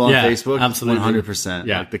old people on Facebook. Absolutely. 100%.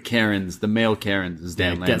 Yeah. Like the Karens, the male Karens is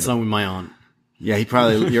Dan Lambert. Gets on with my aunt. Yeah,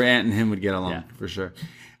 your aunt and him would get along for sure.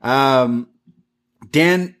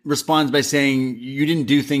 Dan responds by saying, you didn't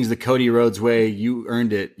do things the Cody Rhodes way. You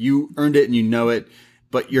earned it. You earned it and you know it.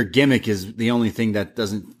 But your gimmick is the only thing that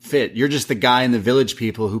doesn't fit. You're just the guy in the Village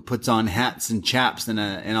People who puts on hats and chaps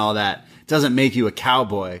and all that. It doesn't make you a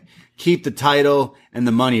cowboy. Keep the title and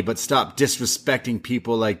the money, but stop disrespecting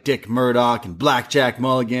people like Dick Murdoch and Blackjack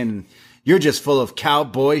Mulligan. You're just full of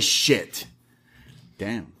cowboy shit.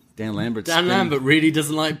 Damn. Dan Lambert really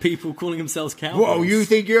doesn't like people calling themselves cowboys. Whoa, you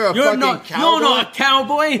think you're a fucking cowboy? You're not a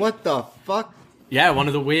cowboy. What the fuck? Yeah, one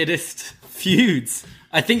of the weirdest feuds.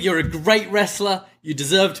 I think you're a great wrestler. You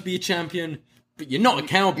deserve to be a champion, but you're not a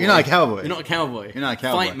cowboy. You're not a cowboy. You're not a cowboy. You're not a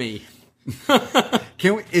cowboy. Fight me.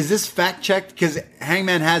 Is this fact checked? Because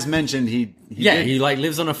Hangman has mentioned he like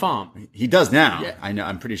lives on a farm. He does now. Yeah. I know.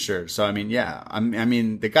 I'm pretty sure. So I mean, yeah. I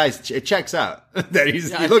mean, the guy's it checks out that he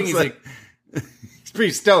looks like he's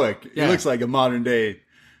pretty stoic. Yeah. He looks like a modern day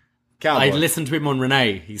cowboy. I listened to him on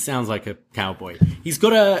Renee. He sounds like a cowboy. He's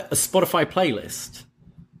got a Spotify playlist.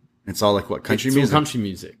 It's all like what country music? It's all country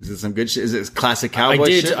music. Is it some good shit? Is it classic cowboy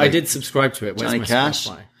shit? I did subscribe to it. Where's Johnny Cash,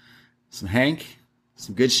 Spotify? Some Hank,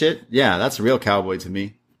 some good shit. Yeah, that's a real cowboy to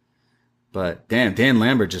me. But damn, Dan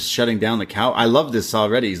Lambert just shutting down the cow. I love this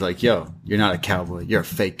already. He's like, yo, you're not a cowboy. You're a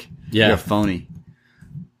fake. Yeah. You're a phony.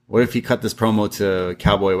 What if he cut this promo to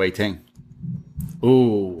Cowboy Wei Ting?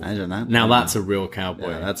 Ooh. Imagine that. Now that's a real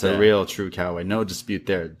cowboy. Yeah, that's a real true cowboy. No dispute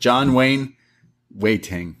there. John Wayne Wei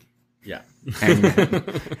Ting. Yeah.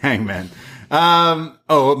 Hangman.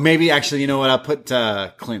 Maybe actually, you know what? I'll put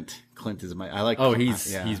Clint. Clint is I like. Oh,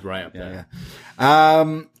 he's right up there.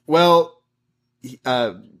 Yeah.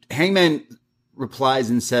 Hangman replies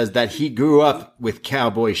and says that he grew up with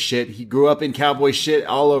cowboy shit. He grew up in cowboy shit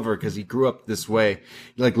all over because he grew up this way,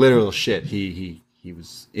 like literal shit. He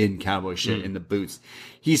was in cowboy shit in the boots.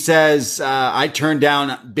 He says, I turned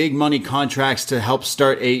down big money contracts to help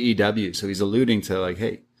start AEW. So he's alluding to like,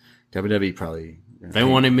 hey, WWE probably. They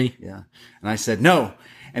wanted me. Yeah. And I said, no.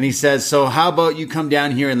 And he says, so how about you come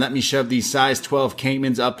down here and let me shove these size 12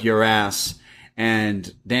 Caymans up your ass?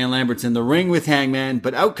 And Dan Lambert's in the ring with Hangman,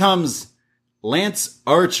 but out comes Lance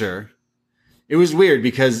Archer It was weird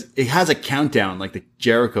because it has a countdown, like the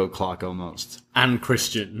Jericho clock almost. And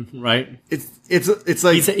Christian, right? It's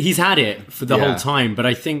like he's had it for the whole time, but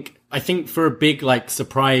I think for a big like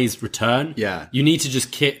surprise return, you need to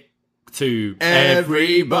just kick to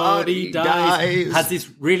Everybody Dies. Has this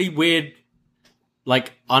really weird,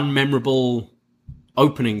 like unmemorable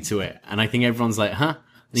opening to it, and I think everyone's like, huh?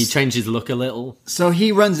 And he changed his look a little. So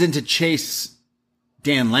he runs into Chase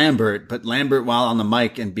Dan Lambert, but Lambert, while on the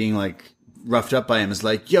mic and being like roughed up by him, is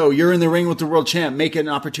like, yo, you're in the ring with the world champ. Make it an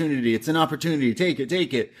opportunity. It's an opportunity. Take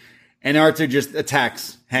it. And Arthur just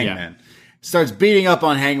attacks Hangman. Yeah. Starts beating up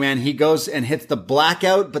on Hangman. He goes and hits the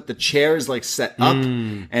blackout, but the chair is like set up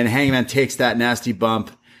and Hangman takes that nasty bump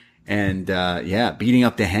and, beating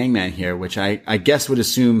up the Hangman here, which I guess would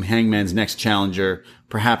assume Hangman's next challenger.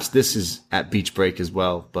 Perhaps this is at Beach Break as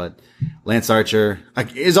well, but Lance Archer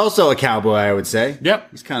is also a cowboy, I would say. Yep.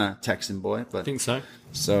 He's kind of Texan boy, but I think so.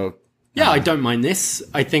 So, yeah, I don't mind this.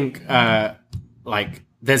 I think,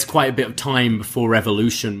 there's quite a bit of time before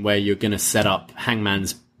Revolution where you're going to set up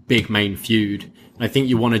Hangman's big main feud. And I think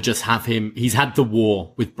you want to just have him. He's had the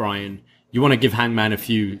war with Bryan. You want to give Hangman a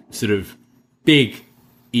few sort of big,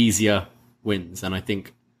 easier wins. And I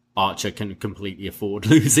think Archer can completely afford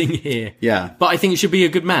losing here. Yeah. But I think it should be a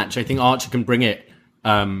good match. I think Archer can bring it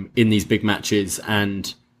in these big matches.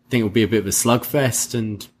 And I think it'll be a bit of a slugfest.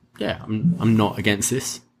 And yeah, I'm not against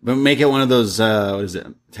this. But make it one of those, what is it?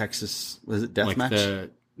 Texas, was it death like match? The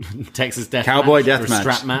Texas death Cowboy match death or match.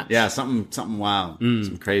 Strap match. Yeah, something wow.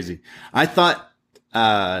 Something crazy. I thought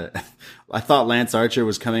Lance Archer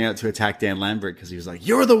was coming out to attack Dan Lambert because he was like,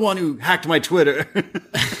 you're the one who hacked my Twitter.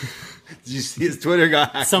 Did you see his Twitter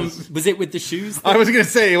got hacked? Was it with the shoes thing? I was going to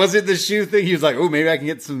say, was it the shoe thing? He was like, oh, maybe I can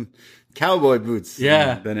get some cowboy boots.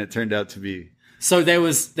 Yeah. And then it turned out to be. So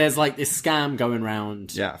there's like this scam going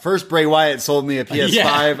around. Yeah. First, Bray Wyatt sold me a PS5.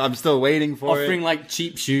 Yeah. I'm still waiting for it. Offering like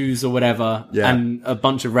cheap shoes or whatever. Yeah. And a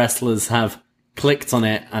bunch of wrestlers have clicked on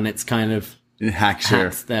it and it's kind of hacked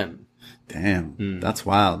them. Damn. That's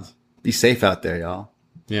wild. Be safe out there, y'all.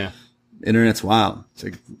 Yeah. Internet's wild.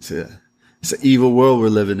 It's an evil world we're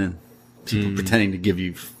living in. People pretending to give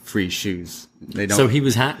you free shoes. They don't. So he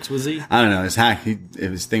was hacked, was he? I don't know. His hack.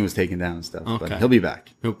 His thing was taken down and stuff. Okay. But he'll be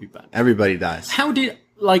back. Everybody dies. How did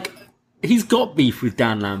he's got beef with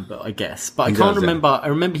Dan Lambert, I guess, but I can't remember. Yeah. I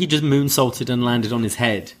remember he just moonsaulted and landed on his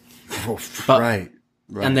head. Right.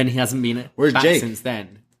 And then he hasn't been back Jake? Since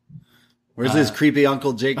then. Where's his creepy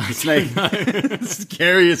Uncle Jake the Snake?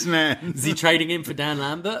 Scariest man. Is he trading in for Dan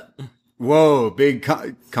Lambert? Whoa, big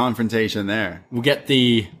confrontation there. We'll get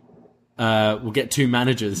two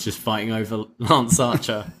managers just fighting over Lance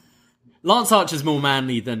Archer. Lance Archer's more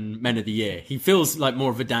manly than Men of the Year. He feels like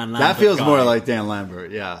more of a Dan Lambert That feels guy. more like Dan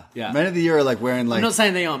Lambert, yeah. Men of the Year are like wearing like... I'm not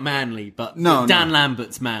saying they aren't manly, but Dan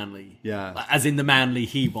Lambert's manly. Yeah. As in the manly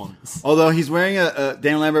he wants. Although he's wearing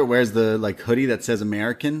Dan Lambert wears the like hoodie that says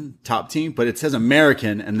American top team, but it says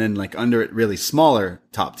American and then like under it really smaller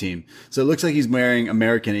top team. So it looks like he's wearing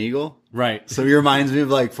American Eagle. Right. So he reminds me of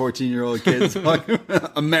like 14-year-old kids. It's like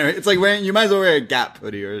you might as well wear a Gap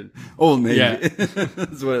hoodie or an Old Navy. Yeah.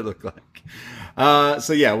 That's what it looked like.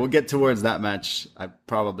 So yeah, we'll get towards that match.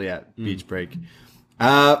 Probably at Beach Break.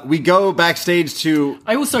 We go backstage to...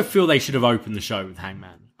 I also feel they should have opened the show with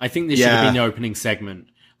Hangman. I think this should have been the opening segment.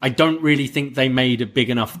 I don't really think they made a big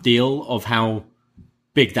enough deal of how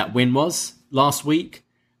big that win was last week.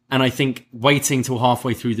 And I think waiting till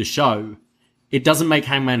halfway through the show, it doesn't make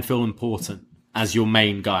Hangman feel important as your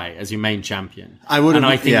main guy, as your main champion. I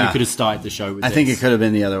think you could have started the show with I think it could have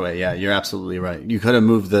been the other way. Yeah, you're absolutely right. You could have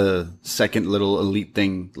moved the second little elite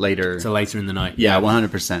thing later. So later in the night. Yeah,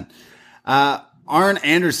 100%. Arn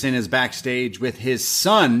Anderson is backstage with his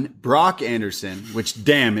son, Brock Anderson, which,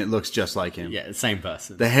 damn, it looks just like him. Yeah, the same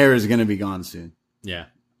person. The hair is going to be gone soon. Yeah.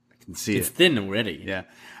 I can see it's thin already. Yeah.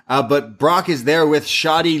 But Brock is there with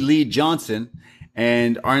Shoddy Lee Johnson.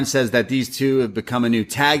 And Arn says that these two have become a new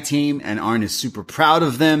tag team, and Arn is super proud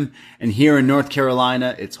of them. And here in North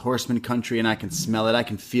Carolina, it's Horseman country, and I can smell it. I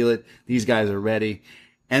can feel it. These guys are ready.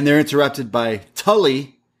 And they're interrupted by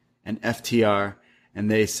Tully and FTR.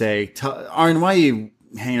 And they say, Arn, why are you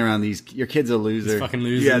hanging around your kid's a loser. These fucking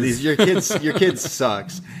losers. Yeah, your kid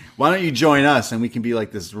sucks. Why don't you join us and we can be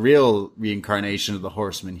like this real reincarnation of the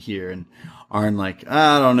Horseman here? And Arn like,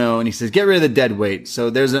 I don't know. And he says, get rid of the dead weight. So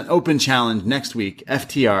there's an open challenge next week,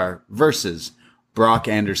 FTR versus Brock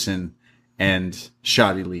Anderson and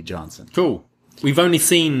Shoddy Lee Johnson. Cool. We've only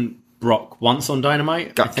seen Brock once on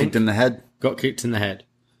Dynamite. Got kicked in the head. Got kicked in the head.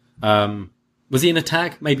 Was he in a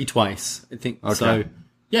tag? Maybe twice, I think. Okay. So,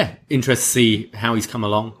 yeah, interested to see how he's come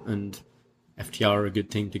along, and FTR are a good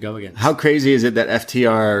team to go against. How crazy is it that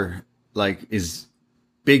FTR is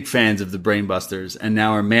big fans of the Brainbusters and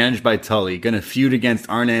now are managed by Tully, going to feud against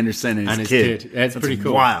Arn Anderson and his kid. Yeah, it's pretty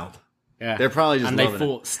cool. Wild. Yeah. They're probably just loving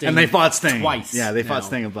it. And they fought Sting twice. Yeah, they fought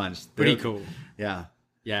Sting a bunch. Pretty cool. Yeah.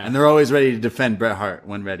 Yeah. And they're always ready to defend Bret Hart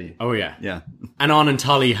when ready. Oh, yeah. Yeah. And Arn and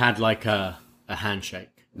Tully had like a handshake.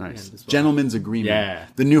 Nice. Well. Gentleman's agreement. Yeah.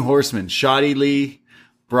 The new Horsemen, Shoddy Lee,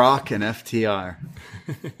 Brock, and FTR.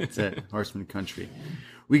 That's it. Horseman country.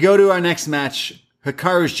 We go to our next match.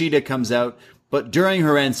 Hikaru Shida comes out, but during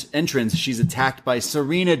her entrance, she's attacked by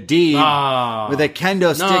Serena Deeb with a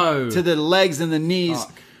kendo stick to the legs and the knees.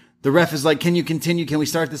 Fuck. The ref is like, can you continue? Can we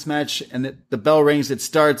start this match? And the bell rings, it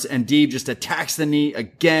starts, and Deeb just attacks the knee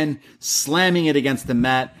again, slamming it against the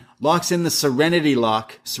mat, locks in the Serenity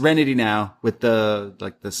lock, Serenity now, with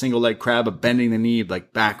the single leg crab of bending the knee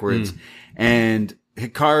like backwards. And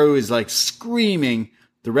Hikaru is like screaming.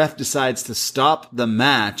 The ref decides to stop the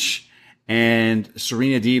match, and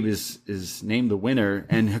Serena Deeb is named the winner.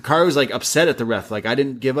 And Hikaru's like upset at the ref, like, I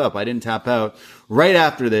didn't give up, I didn't tap out. Right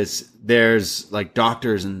after this, there's like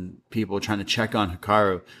doctors and people trying to check on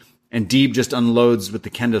Hikaru, and Deeb just unloads with the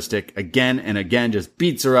kendo stick again and again, just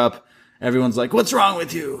beats her up. Everyone's like, what's wrong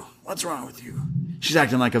with you? What's wrong with you? She's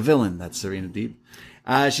acting like a villain. That's Serena Deeb.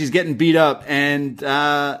 She's getting beat up, and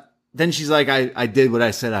then she's like, I did what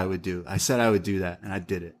I said I would do. I said I would do that, and I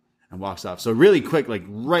did it, and walks off. So really quick, like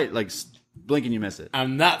blink and you miss it.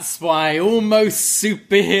 And that's why almost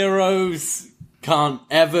superheroes can't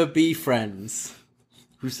ever be friends.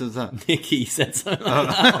 Who says that? Nikki said something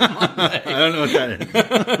like that on Monday. I don't know what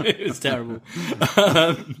that is. It was terrible.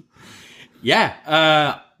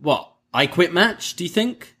 What? I Quit match, do you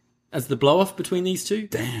think? As the blow-off between these two?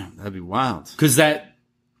 Damn, that'd be wild. Because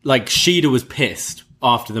Shida was pissed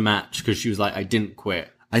after the match because she was like, I didn't quit.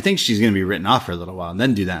 I think she's going to be written off for a little while and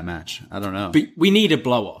then do that match. I don't know. But we need a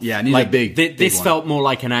blow-off. Yeah, I need a big This one. Felt more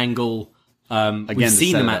like an angle. We've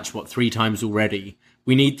seen the match, 3 times already.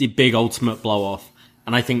 We need the big ultimate blow-off.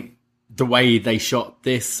 And I think the way they shot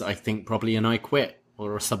this, I think probably an I Quit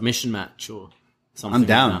or a submission match or something. I'm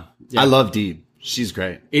down. Like that. Yeah. I love Deeb. She's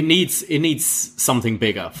great. It needs something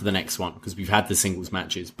bigger for the next one because we've had the singles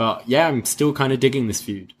matches. But yeah, I'm still kind of digging this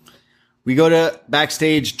feud. We go to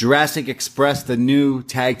backstage. Jurassic Express, the new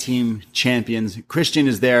tag team champions. Christian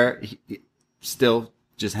is there, still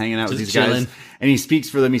just hanging out with these chilling. guys, and he speaks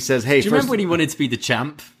for them. He says, "Hey, do you remember when he wanted to be the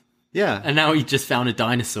champ? Yeah, and now he just found a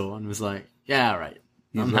dinosaur and was like, yeah, all right,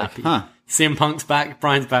 I'm happy. Huh. CM Punk's back,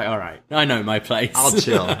 Brian's back. All right, I know my place. I'll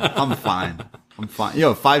chill. I'm fine.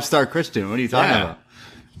 Yo, 5-star Christian. What are you talking about?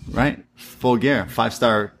 Right? Full gear.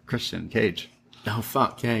 5-star Christian Cage. Oh,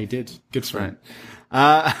 fuck. Yeah, he did. Good for him.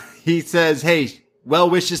 He says, hey, well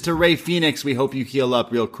wishes to Ray Phoenix. We hope you heal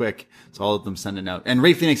up real quick. It's all of them sending out. And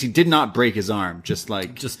Ray Phoenix, he did not break his arm. Just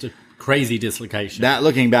a crazy dislocation. That,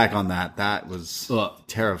 looking back on that was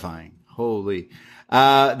terrifying. Holy.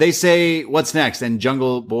 They say, what's next? And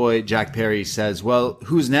Jungle Boy Jack Perry says, well,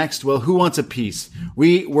 who's next? Well, who wants a piece?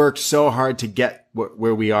 We worked so hard to get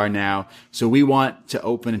where we are now. So we want to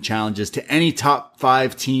open challenges to any top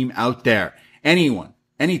 5 team out there. Anyone,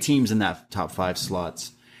 any teams in that top 5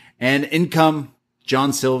 slots. And in come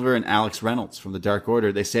John Silver and Alex Reynolds from the Dark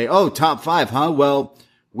Order. They say, oh, top 5, huh? Well,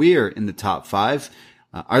 we're in the top 5.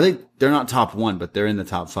 Are they? They're not top 1, but they're in the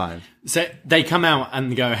top 5. So they come out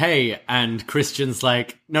and go, hey, and Christian's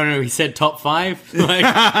like, no, he said top 5. Like,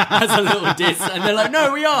 that's a little diss. And they're like,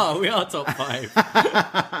 no, we are top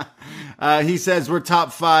 5. He says we're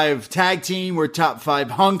top 5 tag team, we're top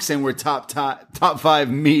 5 hunks, and we're top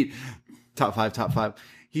 5 meat. Top 5.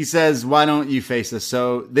 He says, why don't you face us?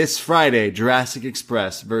 So this Friday, Jurassic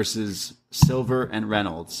Express versus Silver and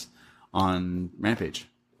Reynolds on Rampage.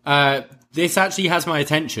 This actually has my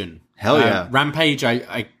attention. Hell yeah. Rampage,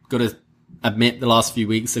 I gotta admit, the last few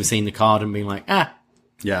weeks I've seen the card and been like,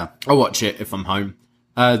 yeah, I'll watch it if I'm home.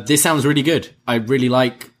 This sounds really good. I really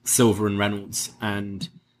like Silver and Reynolds, and 2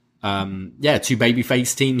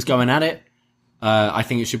 babyface teams going at it. I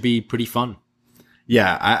think it should be pretty fun.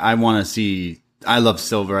 Yeah, I want to see. I love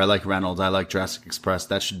Silver. I like Reynolds. I like Jurassic Express.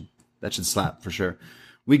 That should slap for sure.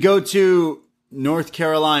 We go to North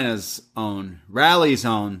Carolina's own, Rally's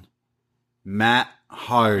own, Matt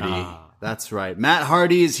Hardy. That's right. Matt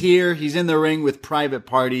Hardy is here. He's in the ring with Private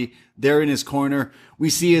Party. They're in his corner. We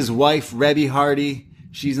see his wife, Rebby Hardy.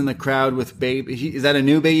 She's in the crowd with baby. Is that a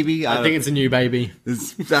new baby? I think it's a new baby.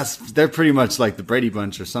 They're pretty much like the Brady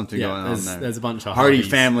Bunch or something going on there. There's a bunch of Hardy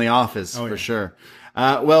Hardys. family office for sure.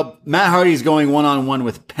 Well, Matt Hardy's going one-on-one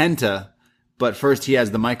with Penta, but first he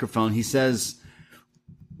has the microphone. He says,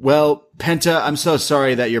 well, Penta, I'm so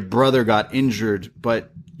sorry that your brother got injured,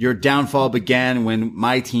 but your downfall began when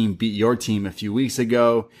my team beat your team a few weeks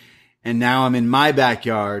ago. And now I'm in my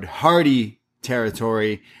backyard, Hardy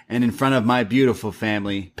territory, and in front of my beautiful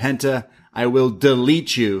family. Penta, I will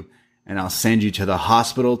delete you, and I'll send you to the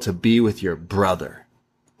hospital to be with your brother.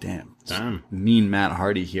 Damn. Mean Matt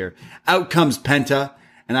Hardy here. Out comes Penta,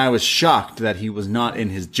 and I was shocked that he was not in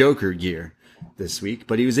his Joker gear this week,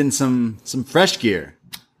 but he was in some fresh gear.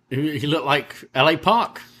 He looked like L.A.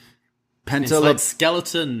 Park. Penta like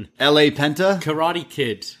skeleton. L.A. Penta? Karate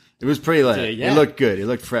Kid. It was pretty lit. Yeah. He looked good. He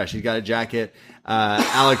looked fresh. He got a jacket.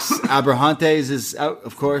 Alex Abrahantes is out,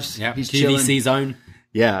 of course. Yeah, he's QVC's chilling. own.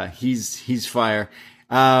 Yeah, he's fire.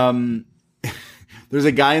 There's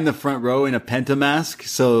a guy in the front row in a Penta mask,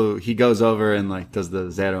 so he goes over and like does the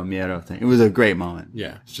Zero Miedo thing. It was a great moment.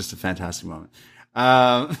 Yeah, it's just a fantastic moment.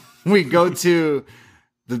 We go to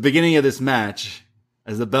the beginning of this match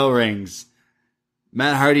as the bell rings.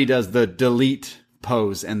 Matt Hardy does the delete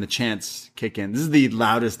pose and the chants kick in. This is the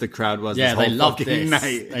loudest the crowd was. Yeah, this whole they loved fucking this.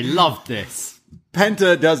 Night. They loved this.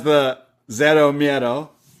 Penta does the Zero Miedo.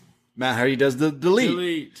 Matt Hardy does the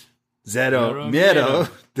delete. Zero Miedo.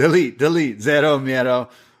 Delete. Zero Miedo.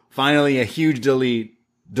 Finally, a huge delete.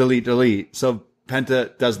 So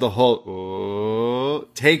Penta does the whole,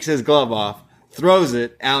 takes his glove off, throws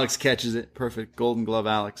it. Alex catches it. Perfect. Golden glove,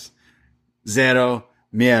 Alex. Zero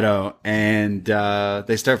Miedo. And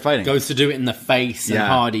they start fighting. Goes to do it in the face, and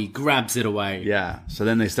Hardy grabs it away. Yeah. So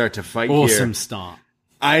then they start to fight Awesome start.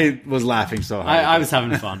 I was laughing so hard. I was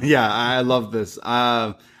having fun. Yeah, I love this.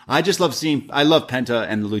 I just love I love Penta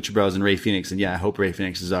and the Lucha Bros and Rey Fenix, and yeah, I hope Rey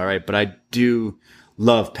Fenix is all right. But I do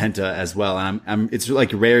love Penta as well, and it's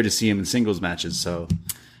like rare to see him in singles matches. So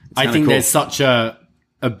I think there's such a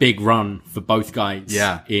big run for both guys.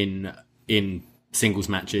 Yeah. in singles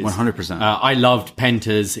matches, 100%. I loved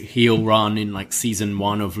Penta's heel run in like season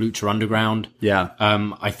 1 of Lucha Underground. Yeah,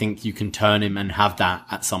 I think you can turn him and have that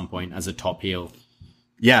at some point as a top heel.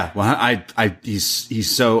 Yeah, well,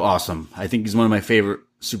 he's so awesome. I think he's one of my favorite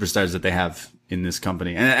superstars that they have in this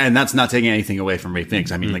company. And that's not taking anything away from Rey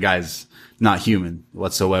Fenix. I mean, the guy's not human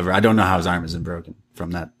whatsoever. I don't know how his arm isn't broken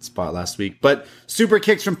from that spot last week. But super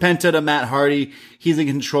kicks from Penta to Matt Hardy. He's in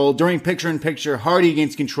control. During picture-in-picture, Hardy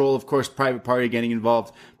gains control. Of course, Private Party getting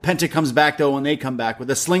involved. Penta comes back, though, when they come back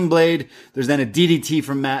with a sling blade. There's then a DDT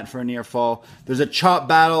from Matt for a near fall. There's a chop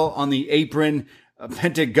battle on the apron.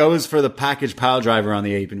 Penta goes for the package pile driver on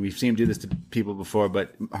the apron. We've seen him do this to people before,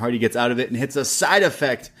 but Hardy gets out of it and hits a side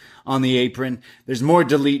effect on the apron. There's more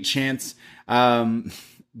delete chance.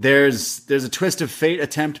 There's a twist of fate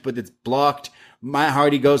attempt, but it's blocked. Matt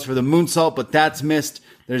Hardy goes for the moonsault, but that's missed.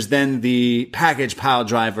 There's then the package pile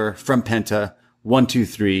driver from Penta. 1, 2,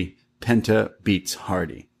 3. Penta beats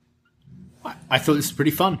Hardy. I thought this was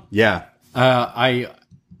pretty fun. Yeah.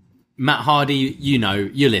 Matt Hardy,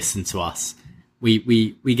 you listen to us.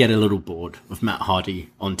 We get a little bored of Matt Hardy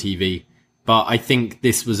on TV, but I think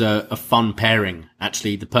this was a fun pairing.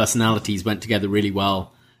 Actually, the personalities went together really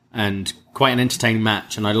well and quite an entertaining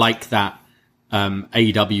match. And I like that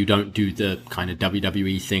AEW don't do the kind of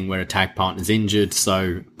WWE thing where a tag partner's injured.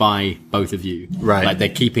 So bye, both of you. Right. Like they're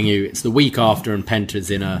keeping you. It's the week after and Penta's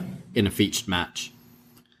in a featured match.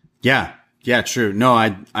 Yeah. Yeah, true. No,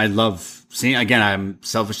 I love seeing, again, I'm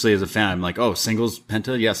selfishly as a fan, I'm like, oh, singles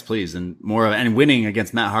Penta? Yes, please. And more of, and winning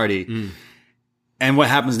against Matt Hardy. And what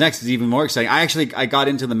happens next is even more exciting. I got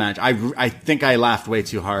into the match. I think I laughed way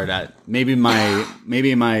too hard at maybe my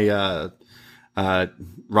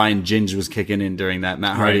Ryan Ginge was kicking in during that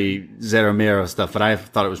Matt Hardy, Zero Miedo stuff, but I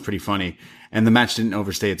thought it was pretty funny. And the match didn't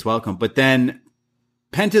overstay its welcome. But then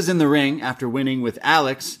Penta's in the ring after winning with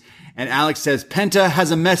Alex. And Alex says, Penta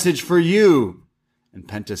has a message for you. And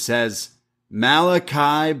Penta says,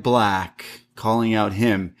 Malachi Black, calling out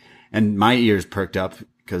him. And my ears perked up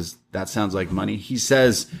because that sounds like money. He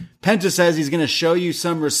says, Penta says he's going to show you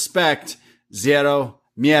some respect. Zero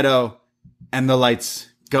Miedo. And the lights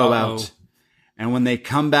go out. And when they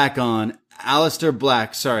come back on, Malachi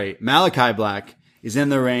Black is in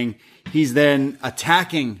the ring. He's then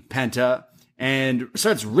attacking Penta and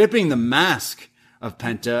starts ripping the mask of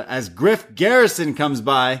Penta. As Griff Garrison comes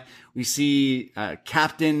by, we see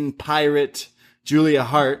Captain Pirate Julia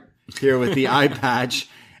Hart here with the eye patch.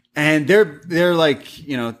 And they're like,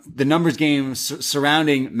 the numbers game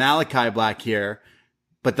surrounding Malachi Black here.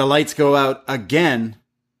 But the lights go out again.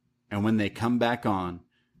 And when they come back on,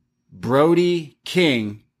 Brody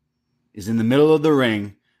King is in the middle of the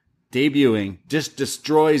ring, debuting, just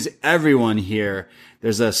destroys everyone here.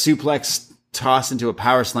 There's a suplex toss into a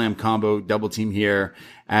power slam combo double team here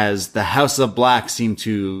as the House of Black seem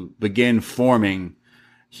to begin forming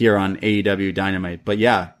here on AEW Dynamite. But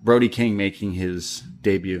yeah, Brody King making his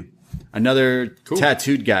debut. Another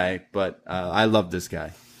tattooed guy, but I love this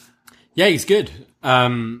guy. Yeah, he's good.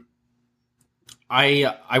 I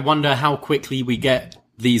wonder how quickly we get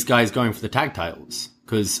these guys going for the tag titles,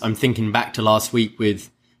 because I'm thinking back to last week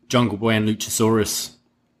with Jungle Boy and Luchasaurus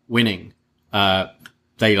winning.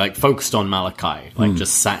 They like focused on Malachi, like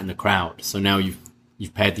just sat in the crowd. So now you've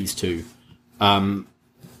paired these two. But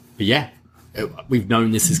yeah, we've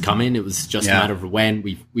known this is coming. It was just a matter of when.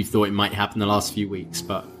 We thought it might happen the last few weeks,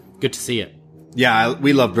 but good to see it. Yeah,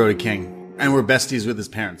 we love Brody King, and we're besties with his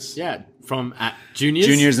parents. Yeah, from at Juniors?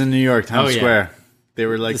 Juniors in New York, Times Square. They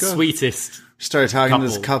were like the sweetest. Started talking to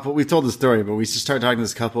this couple. We told the story, but we just started talking to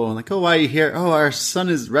this couple and like, oh, why are you here? Oh, our son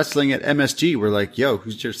is wrestling at MSG. We're like, yo,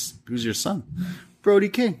 who's your son? Brody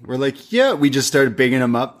King. We're like, yeah. We just started bigging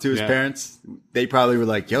him up to his parents. They probably were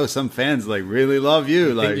like, yo, some fans like really love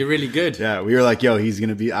you. Like, think you're really good. Yeah. We were like, yo, he's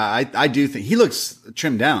gonna be. I do think he looks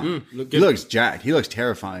trimmed down. He looks jacked. He looks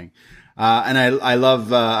terrifying. And I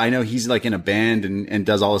love. I know he's like in a band and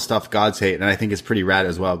does all the stuff gods hate, and I think it's pretty rad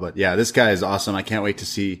as well. But yeah, this guy is awesome. I can't wait to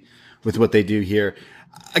see with what they do here.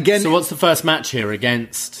 Again, so what's the first match here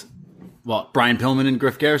against what? Brian Pillman and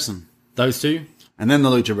Griff Garrison. Those two? And then the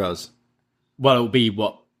Lucha Bros. Well, it'll be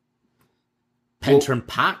what? Penta and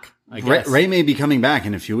Pac, I guess. Ray may be coming back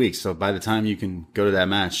in a few weeks, so by the time you can go to that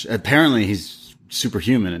match. Apparently he's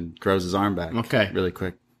superhuman and grows his arm back really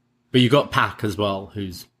quick. But you got Pac as well,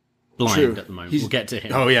 who's blind at the moment. We'll get to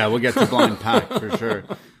him. Oh yeah, we'll get to blind Pac for sure.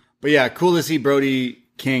 But yeah, cool to see Brody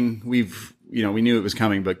King. We knew it was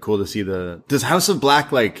coming, but cool to see does House of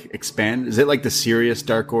Black like expand? Is it like the serious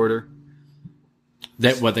Dark Order?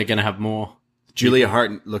 They're going to have more. Julia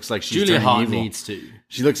Hart looks like she's Julia Hart evil. Needs to.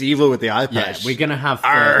 She looks evil with the eye patch. Yeah, we're going to have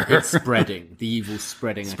it spreading. The evil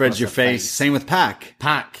spreading. Spreads your face. Same with Pac.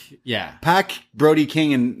 Pac, Brody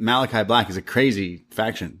King, and Malachi Black is a crazy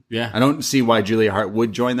faction. Yeah. I don't see why Julia Hart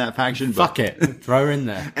would join that faction. Fuck it. Throw her in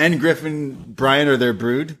there. And Griff and Brian are their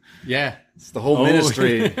brood. Yeah. It's the whole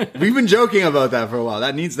ministry. We've been joking about that for a while.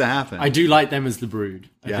 That needs to happen. I do like them as the brood.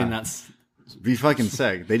 I think that's... Be fucking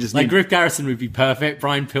sick. They just like Griff Garrison would be perfect.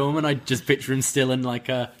 Brian Pillman, I just picture him still in like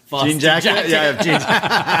a jean jacket. Yeah,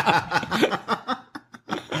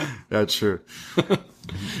 that's true.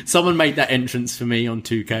 Someone made that entrance for me on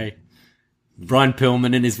 2K. Brian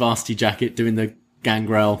Pillman in his varsity jacket doing the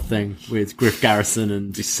Gangrel thing with Griff Garrison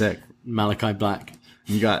and be sick. Malachi Black.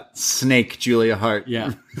 You got Snake Julia Hart.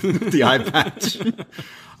 Yeah, the eye patch.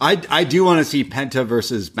 I do want to see Penta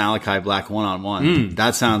versus Malachi Black 1-on-1.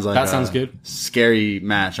 That sounds like sounds good. Scary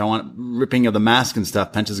match. I want ripping of the mask and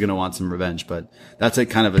stuff. Penta's going to want some revenge, but that's a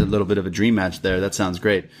kind of a little bit of a dream match there. That sounds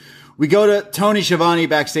great. We go to Tony Schiavone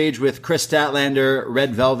backstage with Chris Statlander,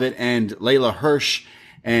 Red Velvet, and Layla Hirsch.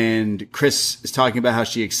 And Chris is talking about how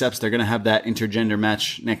she accepts they're going to have that intergender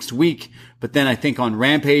match next week. But then I think on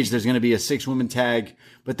Rampage, there's going to be a 6-woman tag.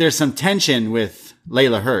 But there's some tension with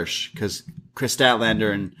Layla Hirsch because Chris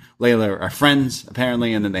Statlander and Layla are friends,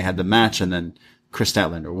 apparently. And then they had the match, and then Chris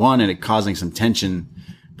Statlander won, and it causing some tension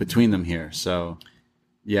between them here. So,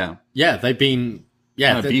 yeah. Yeah, they've been...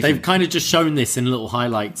 Yeah, they've kind of just shown this in little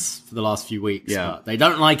highlights for the last few weeks. Yeah. But they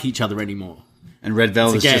don't like each other anymore. And Red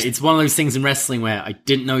Velvet it's one of those things in wrestling where I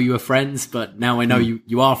didn't know you were friends, but now I know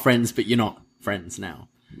you are friends, but you're not friends now.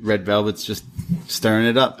 Red Velvet's just stirring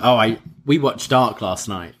it up. Oh, we watched Dark last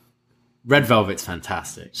night. Red Velvet's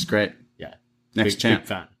fantastic. It's great. Yeah. Next champ. Big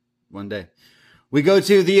fan. One day. We go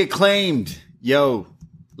to the Acclaimed. Yo,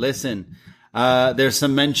 listen. There's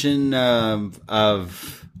some mention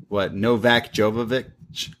of what, Novak Djokovic?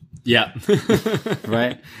 Yeah.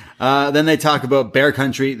 Right? Then they talk about Bear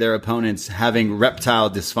Country, their opponents, having reptile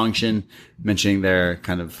dysfunction, mentioning their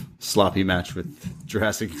kind of sloppy match with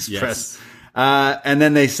Jurassic Express. Yes. And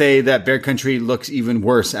then they say that Bear Country looks even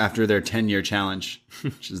worse after their 10-year challenge,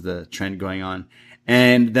 which is the trend going on.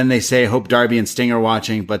 And then they say, hope Darby and Sting are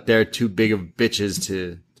watching, but they're too big of bitches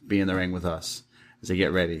to be in the ring with us as they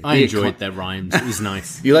get ready. I enjoyed their rhymes. It was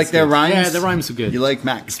nice. You like their rhymes? Yeah, their rhymes were good. You like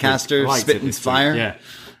Max Caster spitting fire? Yeah.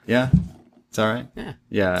 Yeah? It's all right? Yeah.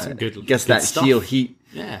 Yeah. Some good, guess good that stuff. heel heat.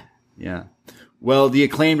 Yeah. Yeah. Well, the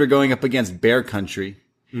Acclaimed are going up against Bear Country.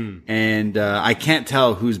 And I can't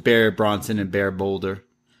tell who's Bear Bronson and Bear Boulder.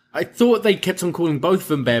 I thought they kept on calling both of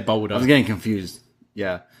them Bear Boulder. I was getting confused.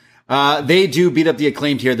 Yeah. They do beat up the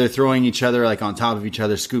Acclaimed here. They're throwing each other like on top of each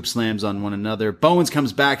other, scoop slams on one another. Bowens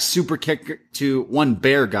comes back, super kick to one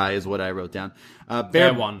Bear guy is what I wrote down.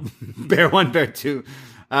 Bear 1. Bear 1, Bear 2.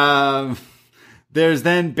 There's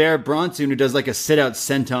then Bear Bronson who does like a sit-out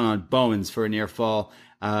senton on Bowens for a near fall.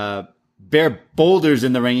 Bear Boulder's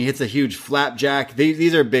in the ring. He hits a huge flapjack.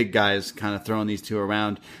 These are big guys kind of throwing these two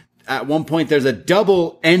around. At one point, there's a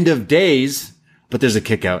double end of days, but there's a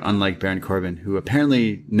kick out, unlike Baron Corbin, who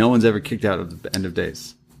apparently no one's ever kicked out of the end of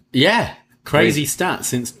days. Yeah. Crazy stat.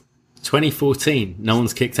 Since 2014, no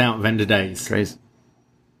one's kicked out of end of days. Crazy.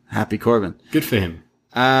 Happy Corbin. Good for him.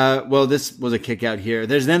 Well, this was a kick out here.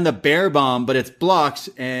 There's then the bear bomb, but it's blocked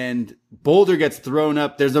and Boulder gets thrown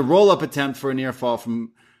up. There's a roll up attempt for a near fall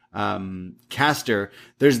from, Caster.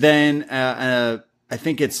 There's then, I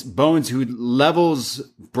think it's Bones who levels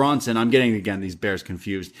Bronson. I'm getting, again, these Bears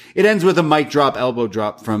confused. It ends with a mic drop, elbow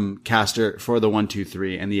drop from Caster for the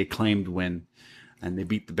 1-2-3 and the Acclaimed win. And they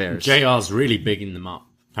beat the Bears. JR's really bigging them up.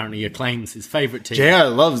 Apparently Acclaimed's his favorite team. JR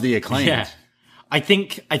loves the Acclaimed. Yeah. I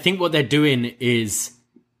think what they're doing is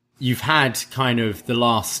you've had kind of the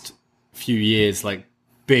last few years, like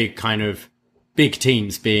big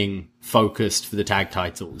teams being focused for the tag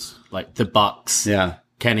titles, like the Bucks,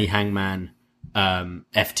 Kenny Hangman,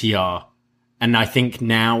 FTR. And I think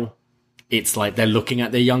now it's like they're looking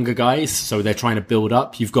at their younger guys. So they're trying to build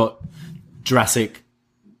up. You've got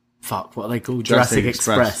what are they called? Jurassic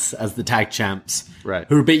Express as the tag champs, right?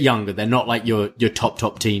 Who are a bit younger. They're not like your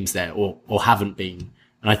top teams there, or haven't been.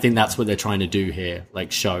 And I think that's what they're trying to do here.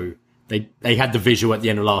 Like show they had the visual at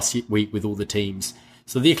the end of last week with all the teams.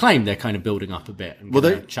 So the Acclaim, they're kind of building up a bit and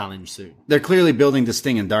going to challenge soon. They're clearly building to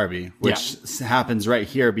Sting and Darby, which happens right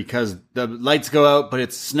here because the lights go out, but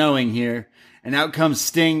it's snowing here. And out comes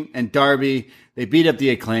Sting and Darby. They beat up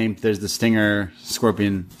the Acclaim. There's the Stinger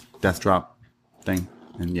Scorpion Death Drop thing.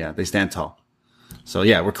 And they stand tall. So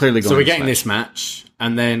we're clearly going. So we're getting this match,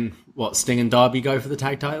 and then Sting and Darby go for the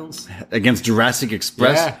tag titles against Jurassic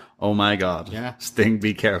Express. Yeah. Oh my God. Yeah. Sting,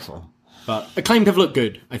 be careful. But Acclaimed have looked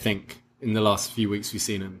good, I think, in the last few weeks we've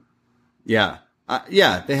seen them. Yeah,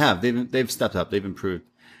 they have. They've stepped up. They've improved.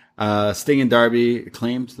 Sting and Darby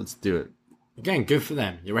Acclaimed. Let's do it again. Good for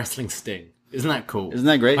them. You're wrestling Sting. Isn't that cool? Isn't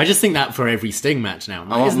that great? I just think that for every Sting match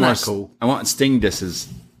now. Isn't that cool? I want Sting disses.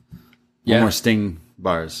 More Sting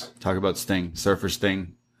bars. Talk about Sting. Surfer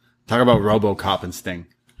Sting. Talk about RoboCop and Sting.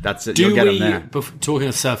 That's it. You'll get him there. Talking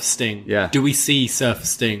of Surfer Sting, do we see Surfer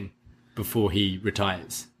Sting before he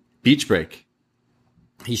retires? Beach Break.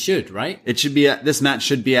 He should, right? It should be this match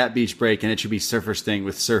should be at Beach Break, and it should be Surfer Sting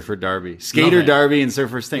with Surfer Darby. Skater Darby and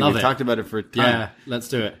Surfer Sting. We've talked about it for a time. Yeah, let's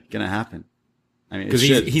do it. Gonna happen. I mean, because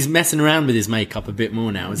he's messing around with his makeup a bit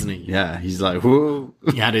more now, isn't he? Yeah, he's like, whoa.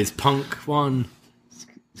 He had his punk one.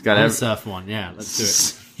 He's got a surf one. Yeah, let's do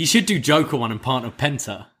it. He should do Joker one and partner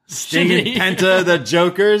Penta. Sting and Penta, the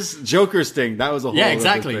Joker Sting. That was a whole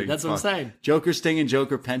exactly. Thing. That's what I'm saying. Joker Sting and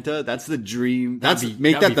Joker Penta. That's the dream.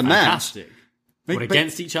 Make that the fantastic. Match.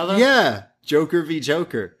 Against each other? Yeah, Joker v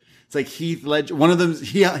Joker. It's like Heath Ledger. One of them.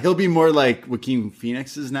 He'll be more like Joaquin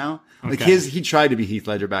Phoenix is now. Like he tried to be Heath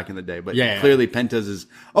Ledger back in the day, but clearly Penta's is.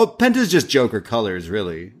 Oh, Penta's just Joker colors,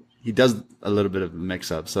 really. He does a little bit of a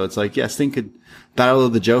mix up, so it's like Sting could battle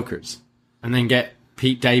of the Jokers, and then get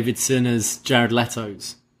Pete Davidson as Jared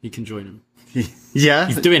Leto's. He can join him.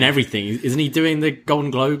 He's doing everything. Isn't he doing the Golden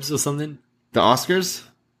Globes or something? The Oscars?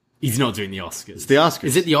 He's not doing the Oscars. It's the Oscars.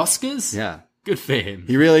 Is it the Oscars? Yeah. Good for him.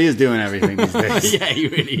 He really is doing everything these days. Yeah, he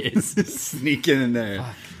really is. Sneaking in there.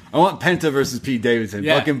 Fuck. I want Penta versus Pete Davidson.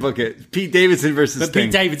 Fucking book it. Pete Davidson versus Sting.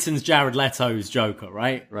 Pete Davidson's Jared Leto's Joker,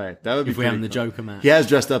 right? Right. That would be if we have the Joker match. He has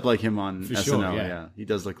dressed up like him on for SNL. Sure, yeah. He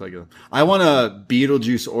does look like him. I want a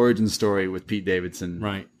Beetlejuice origin story with Pete Davidson.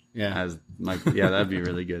 Right. Yeah. That'd be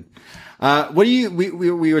really good.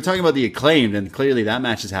 We were talking about the Acclaimed, and clearly that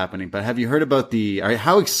match is happening, but have you heard about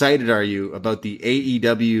how excited are you about the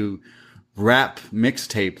AEW rap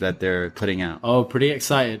mixtape that they're putting out? Oh, pretty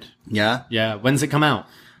excited. Yeah? Yeah. When's it come out?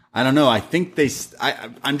 I don't know. I think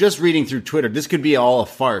I'm just reading through Twitter. This could be all a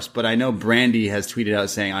farce, but I know Brandy has tweeted out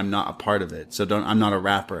saying I'm not a part of it. So I'm not a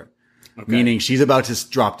rapper. Okay. Meaning she's about to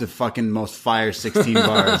drop the fucking most fire 16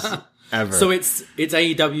 bars ever. So it's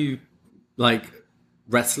AEW, like,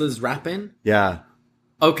 wrestlers rapping? Yeah.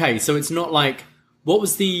 Okay. So it's not like, what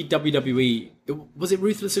was the WWE? Was it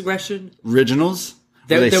Ruthless Aggression? Originals?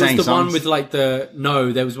 There was the one with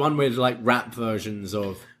there was one with like rap versions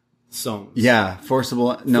of songs. Yeah,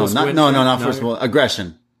 Forcible. Not Forcible.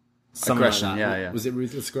 Aggression. Aggression. Like yeah. Was it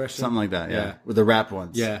Ruthless Aggression? Something like that. Yeah, with the rap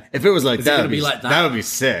ones. Yeah. If it was like that, like that would be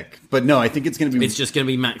sick. But no, I think it's going to be. It's just going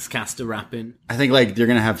to be Max Caster rapping. I think like you're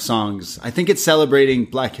going to have songs. I think it's celebrating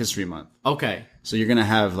Black History Month. Okay. So you're going to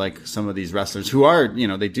have like some of these wrestlers who are,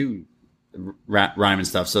 they do rhyme and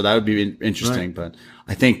stuff. So that would be interesting. Right. But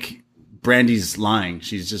I think Brandy's lying.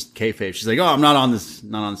 She's just kayfabe. She's like, oh, I'm not on this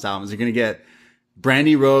album. So you're going to get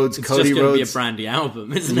Brandy Rhodes, Cody Rhodes. It's just going to be a Brandy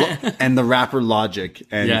album, isn't it? And the rapper Logic.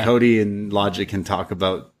 And Cody and Logic can talk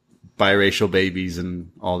about biracial babies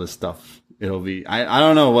and all this stuff. It'll be, I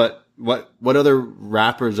don't know what other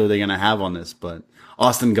rappers are they going to have on this, but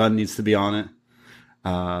Austin Gunn needs to be on it.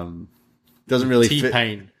 doesn't really fit.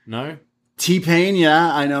 T-Pain, no? T-Pain,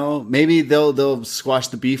 yeah, I know. Maybe they'll squash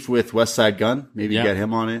the beef with West Side Gun. Maybe get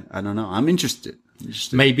him on it. I don't know. I'm interested.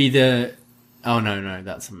 Maybe oh no,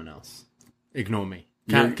 that's someone else. Ignore me.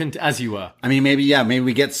 As you were. I mean, maybe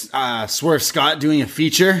we get Swerve Scott doing a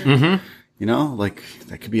feature. Mm-hmm. You know, like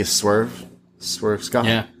that could be a Swerve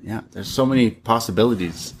Scott. Yeah. There's so many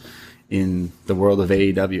possibilities in the world of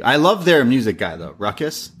AEW. I love their music guy though,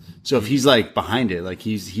 Ruckus. So if he's like behind it, like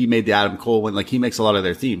he made the Adam Cole one, like he makes a lot of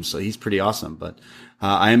their themes, so he's pretty awesome. But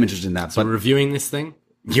I am interested in that. So reviewing this thing?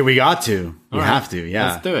 Yeah, we got to. We have to.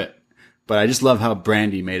 Yeah, let's do it. But I just love how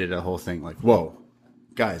Brandy made it a whole thing. Like, whoa,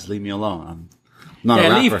 guys, leave me alone. I'm not a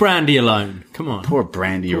rapper. Leave Brandy alone. Come on. Poor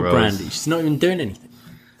Brandy Rose. Brandy. She's not even doing anything.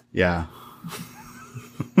 Yeah.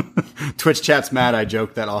 Twitch chat's mad. I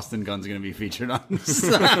joked that Austin Gunn's going to be featured on this.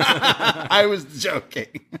 I was joking.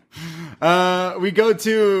 We go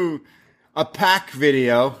to a Pac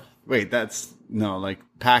video. Wait,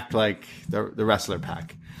 Pac, like the wrestler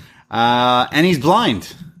Pac. And he's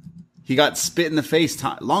blind. He got spit in the face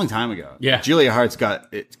long time ago. Yeah. Julia Hart's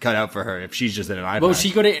got it cut out for her if she's just in an eye Well, patch.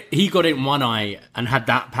 he got it in one eye and had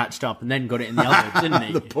that patched up and then got it in the other, didn't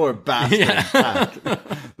he? The poor bastard Pac.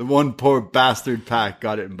 The one poor bastard Pac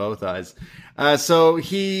got it in both eyes. So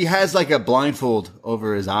he has like a blindfold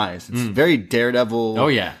over his eyes. It's very Daredevil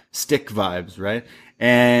stick vibes, right?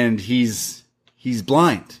 And he's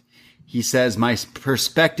blind. He says, my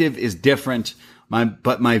perspective is different,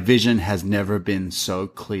 but my vision has never been so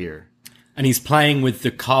clear. And he's playing with the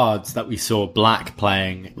cards that we saw Black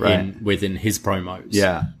playing within his promos.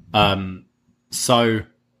 Yeah. So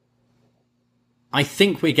I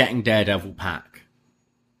think we're getting Daredevil Pac.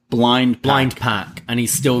 Blind Pac. And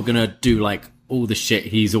he's still going to do like all the shit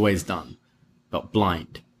he's always done. But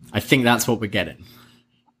blind. I think that's what we're getting.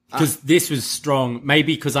 Because this was strong.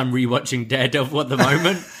 Maybe because I'm rewatching Daredevil at the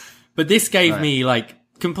moment. But this gave me like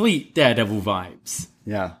complete Daredevil vibes.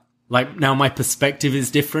 Yeah. Like, now my perspective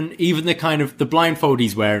is different. Even the blindfold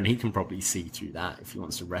he's wearing, he can probably see through that if he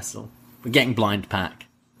wants to wrestle. We're getting blind Pac.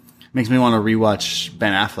 Makes me want to rewatch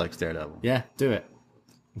Ben Affleck's Daredevil. Yeah, do it.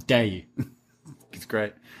 Dare you. It's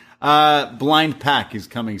great. Blind Pac is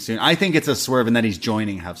coming soon. I think it's a swerve in that he's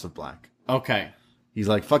joining House of Black. Okay. He's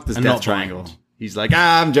like, fuck this death triangle. Blind. He's like,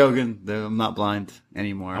 I'm joking. I'm not blind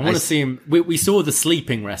anymore. I want to see him. We saw the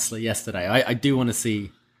sleeping wrestler yesterday. I do want to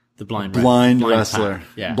see the blind wrestler. Pac.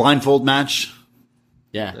 Yeah. Blindfold match.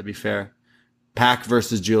 Yeah. That'd be fair. Pac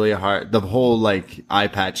versus Julia Hart. The whole like eye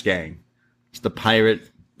patch gang. It's the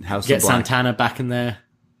pirate House of Black. Get Santana back in there.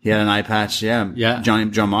 He had an eye patch. Yeah. Yeah.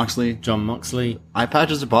 John Moxley. Eye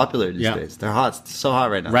patches are popular these days. They're hot. It's so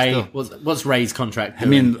hot right now. Ray, what's Ray's contract doing?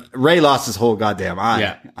 I mean, Ray lost his whole goddamn eye.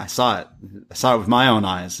 Yeah. I saw it. I saw it with my own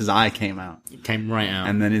eyes. His eye came out. It came right out.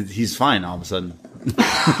 And then he's fine all of a sudden.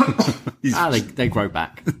 They grow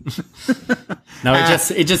back. No,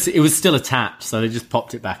 it was still attached, so they just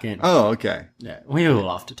popped it back in. Oh, okay. Yeah, we all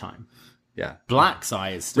after time. Yeah, Black's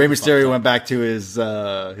eye is still Rey Mysterio went back to his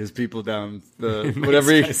people down the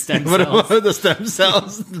the stem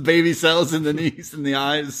cells, the baby cells in the knees and the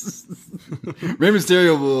eyes. Rey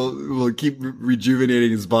Mysterio will keep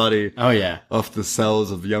rejuvenating his body. Oh yeah, off the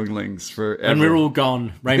cells of younglings forever. When we're all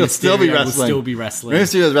gone, Rey Mysterio will still be wrestling. Rey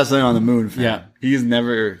Mysterio is wrestling on the moon. Fam. Yeah, he's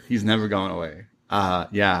never going away.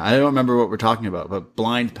 Yeah, I don't remember what we're talking about, but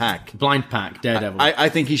Blind Pac, Daredevil. I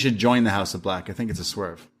think he should join the House of Black. I think it's a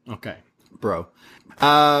swerve. Okay. Bro.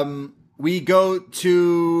 We go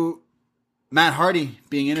to Matt Hardy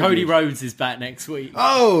being interviewed. Cody Rhodes is back next week.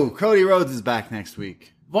 Oh, Cody Rhodes is back next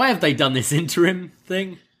week. Why have they done this interim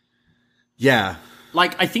thing? Yeah.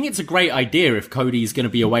 Like, I think it's a great idea if Cody's going to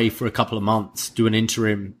be away for a couple of months, do an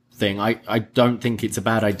interim thing. I don't think it's a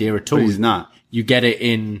bad idea at all. But he's not. You get it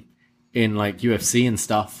in like UFC and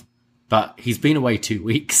stuff, but he's been away 2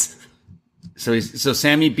 weeks. So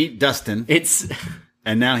Sammy beat Dustin.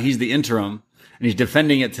 And now he's the interim, and he's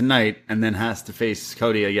defending it tonight, and then has to face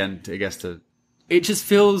Cody again. It just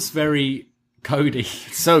feels very Cody.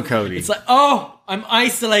 So Cody. It's like, I'm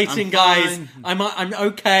isolating, guys. I'm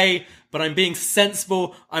okay, but I'm being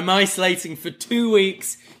sensible. I'm isolating for 2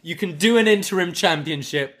 weeks. You can do an interim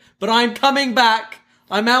championship, but I'm coming back.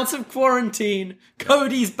 I'm out of quarantine.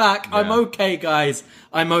 Cody's back. Yeah. I'm okay, guys.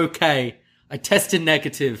 I'm okay. I tested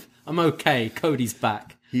negative. I'm okay. Cody's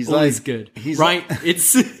back. He's always good. He's right.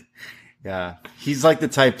 It's yeah. He's like the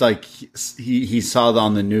type like he saw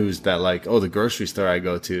on the news that like, the grocery store I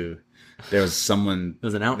go to, there's an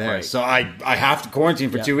outbreak there. So I have to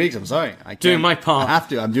quarantine for 2 weeks. I'm sorry. I can't doing my part. I have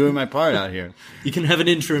to. I'm doing my part out here. You can have an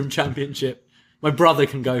interim championship. My brother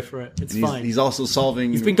can go for it. It's fine. He's also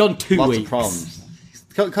solving. He's been gone 2 weeks. Of problems.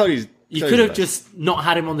 Cody's You could have just not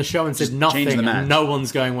had him on the show and said nothing, and no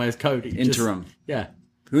one's going, where's Cody? Interim. Yeah.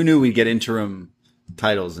 Who knew we'd get interim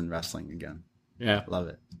titles in wrestling again? Yeah. Love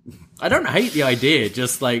it. I don't hate the idea,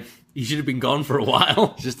 just like, he should have been gone for a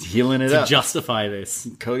while. Just healing it up. To justify this.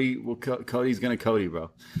 Cody's gonna Cody,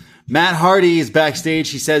 bro. Matt Hardy is backstage.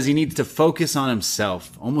 He says he needs to focus on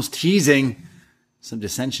himself, almost teasing some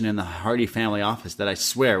dissension in the Hardy family office that I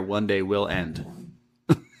swear one day will end.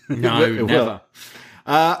 No, it never. Will.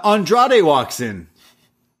 Andrade walks in.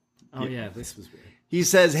 Oh, yeah, this was weird. He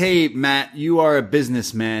says, hey, Matt, you are a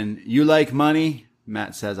businessman. You like money?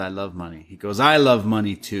 Matt says, I love money. He goes, I love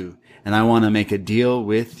money too. And I want to make a deal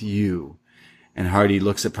with you. And Hardy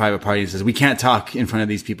looks at Private Party and says, we can't talk in front of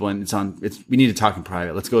these people. And we need to talk in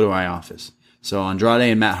private. Let's go to my office. So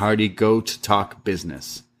Andrade and Matt Hardy go to talk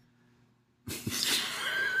business.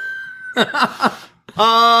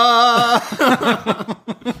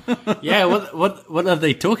 Yeah, what are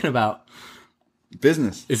they talking about?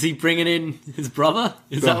 Business. Is he bringing in his brother?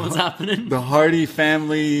 Is that what's happening? The Hardy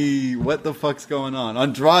family. What the fuck's going on?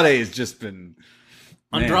 Andrade has just been.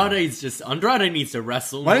 Andrade needs to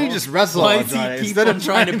wrestle. Why don't you just wrestle? Why does he keep on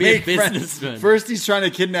trying to be a businessman? First, he's trying to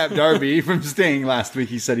kidnap Darby from Sting. Last week,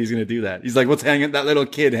 he said he's going to do that. He's like, "What's hanging? That little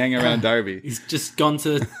kid hanging around Darby." He's just gone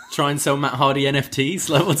to try and sell Matt Hardy NFTs.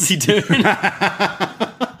 Like, what's he doing?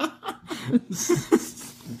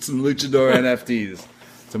 Some luchador NFTs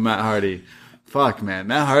to Matt Hardy. Fuck, man.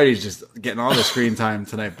 Matt Hardy's just getting all the screen time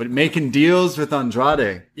tonight, but making deals with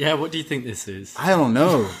Andrade. Yeah, what do you think this is? I don't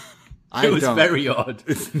know. It was very odd.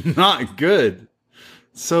 It's not good.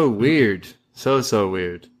 So weird. So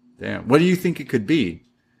weird. Damn. What do you think it could be?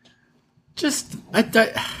 Just, I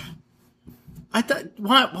don't,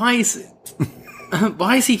 why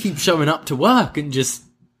is he keep showing up to work and just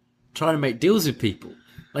trying to make deals with people?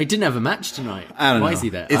 Like, he didn't have a match tonight. I don't know. Why is he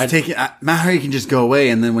there? Matt Hardy can just go away,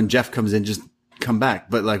 and then when Jeff comes in, just come back.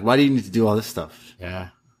 But like, why do you need to do all this stuff? Yeah.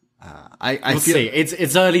 We'll see.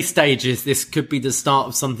 It's early stages. This could be the start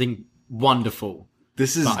of something wonderful.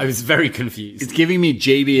 But I was very confused. It's giving me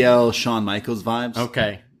JBL Shawn Michaels vibes.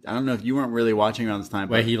 Okay. I don't know if you weren't really watching around this time.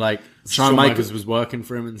 Where he Shawn Michaels was working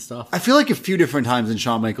for him and stuff. I feel like a few different times in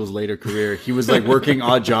Shawn Michaels' later career, he was like working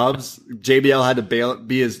odd jobs. JBL had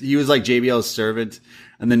to he was like JBL's servant.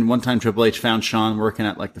 And then one time Triple H found Shawn working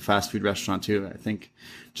at like the fast food restaurant too. I think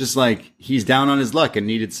just like he's down on his luck and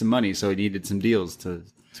needed some money. So he needed some deals to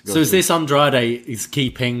go. So is this Andrade is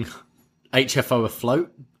keeping HFO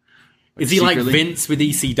afloat? Is he secretly like Vince with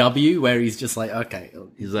ECW, where he's just like, okay,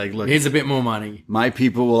 he's like, look, here's a bit more money. My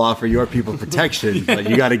people will offer your people protection, but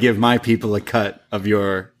you got to give my people a cut of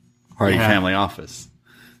your Hardy family office.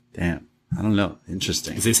 Damn, I don't know.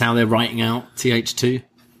 Interesting. Is this how they're writing out TH2?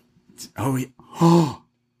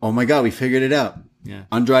 Oh my God, we figured it out. Yeah.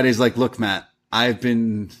 Andrade's like, look, Matt, I've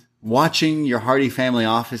been watching your Hardy family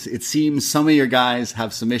office. It seems some of your guys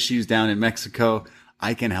have some issues down in Mexico.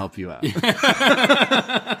 I can help you out.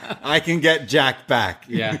 I can get Jack back.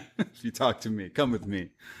 Yeah. If you talk to me, come with me.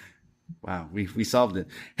 Wow, we solved it.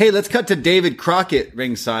 Hey, let's cut to David Crockett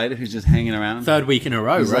ringside, who's just hanging around. Third week in a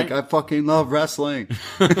row, He's right? like, I fucking love wrestling.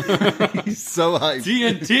 He's so hyped.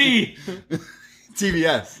 TNT.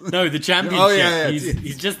 TBS. No, the championship. Oh, yeah.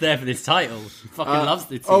 He's just there for this title. He fucking loves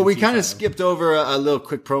the TNT. Oh, we kind of skipped over a little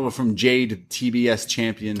quick promo from Jade, TBS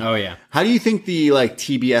champion. Oh, yeah. How do you think the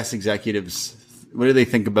TBS executives, what do they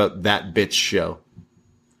think about that bitch show?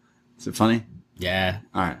 Is it funny? Yeah.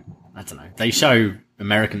 All right. I don't know. They show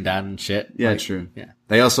American Dad and shit. Yeah, true. Yeah.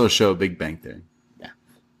 They also show Big Bang Theory. Yeah.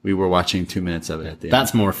 We were watching 2 minutes of it at the end.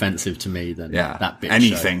 That's more offensive to me than that bitch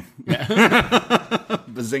anything. Show. Yeah.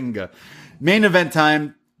 Bazinga. Main event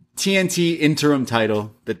time. TNT interim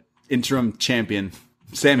title. The interim champion,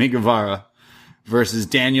 Sammy Guevara, versus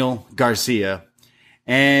Daniel Garcia.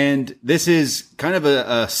 And this is kind of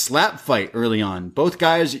a slap fight early on. Both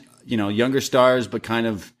guys, younger stars, but kind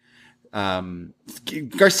of,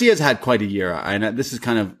 Garcia's had quite a year. And this is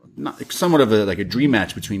kind of somewhat of a dream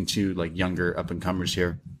match between two like younger up and comers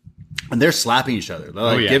here. And they're slapping each other.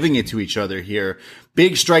 They're giving it to each other here.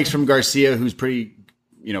 Big strikes from Garcia, who's pretty,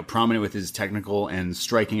 prominent with his technical and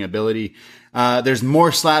striking ability. There's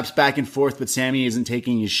more slaps back and forth, but Sammy isn't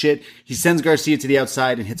taking his shit. He sends Garcia to the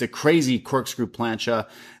outside and hits a crazy corkscrew plancha.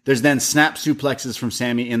 There's then snap suplexes from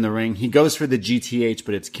Sammy in the ring. He goes for the GTH,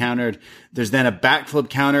 but it's countered. There's then a backflip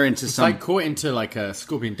counter into it's like caught into like a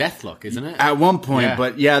scorpion deathlock, isn't it? At one point,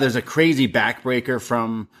 but there's a crazy backbreaker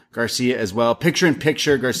from Garcia as well. Picture in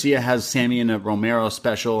picture, Garcia has Sammy in a Romero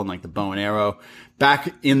special and like the bow and arrow.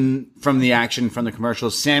 Back in from the action from the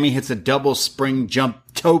commercials, Sammy hits a double spring jump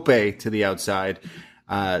tope to the outside.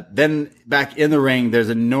 Then back in the ring, there's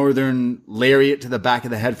a northern lariat to the back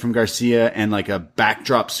of the head from Garcia and like a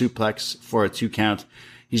backdrop suplex for a 2 count.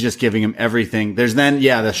 He's just giving him everything. There's then,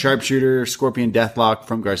 the sharpshooter, scorpion deathlock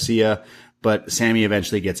from Garcia, but Sammy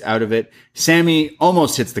eventually gets out of it. Sammy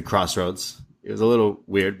almost hits the crossroads. It was a little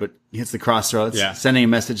weird, but he hits the crossroads, sending a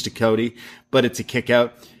message to Cody, but it's a kick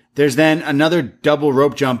out. There's then another double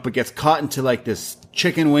rope jump, but gets caught into like this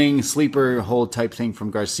chicken wing sleeper hold type thing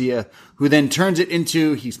from Garcia, who then turns it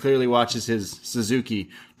into, he clearly watches his Suzuki,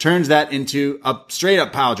 turns that into a straight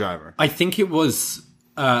up pile driver. I think it was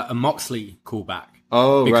a Moxley callback.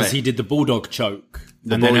 Oh, because he did the bulldog choke.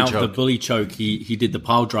 Then out of the bully choke, he did the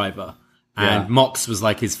pile driver. And Mox was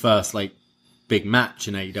like his first like big match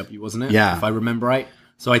in AEW, wasn't it? Yeah. If I remember right.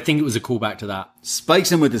 So I think it was a callback to that.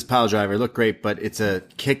 Spikes him with his pile driver. Looked great, but it's a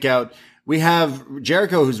kick out. We have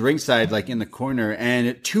Jericho, who's ringside, like in the corner, and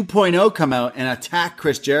 2.0 come out and attack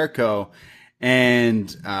Chris Jericho.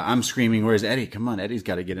 And I'm screaming, where's Eddie? Come on, Eddie's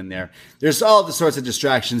got to get in there. There's all the sorts of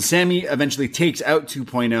distractions. Sammy eventually takes out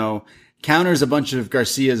 2.0, counters a bunch of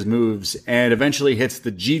Garcia's moves, and eventually hits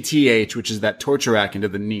the GTH, which is that torture rack into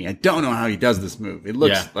the knee. I don't know how he does this move. It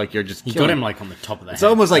looks like you're just He got him like on the top of the head. It's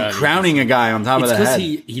almost like crowning a guy on top of the head.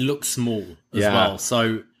 It's because he looks small as well.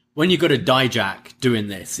 So when you got a Dijak doing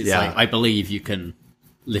this, it's like, I believe you can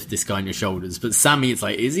lift this guy on your shoulders. But Sammy, it's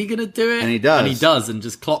like, is he going to do it? And he does. And he does, and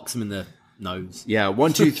just clocks him in the nose. Yeah,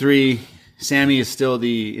 1, 2, 3. Sammy is still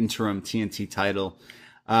the interim TNT title.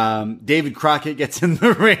 David Crockett gets in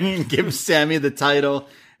the ring and gives Sammy the title.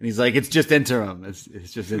 And he's like, it's just interim. It's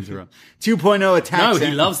just interim. 2.0 attacks. No,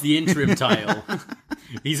 he loves the interim title.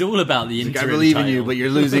 He's all about the interim title. I believe in you, but you're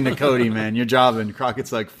losing to Cody, man. You're jobbing.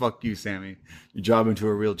 Crockett's like, fuck you, Sammy. You're jobbing to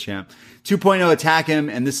a real champ. 2.0 attack him.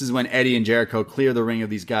 And this is when Eddie and Jericho clear the ring of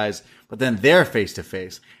these guys. But then they're face to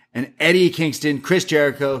face. And Eddie Kingston, Chris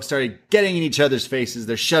Jericho started getting in each other's faces.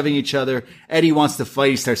 They're shoving each other. Eddie wants to fight.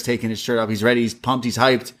 He starts taking his shirt off. He's ready. He's pumped. He's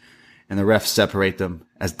hyped. And the refs separate them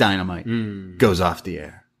as Dynamite goes off the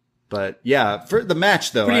air. But yeah, for the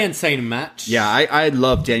match though. Pretty insane match. Yeah, I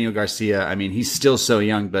love Daniel Garcia. I mean, he's still so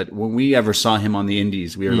young, but when we ever saw him on the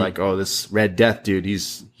indies, we were like, oh, this Red Death dude,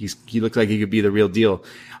 he looks like he could be the real deal.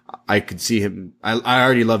 I could see him. I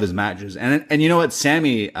already love his matches. And you know what,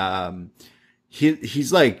 Sammy,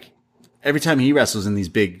 he's like, every time he wrestles in these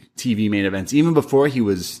big TV main events, even before he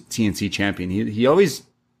was TNT champion, he always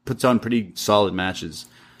puts on pretty solid matches.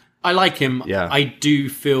 I like him. Yeah. I do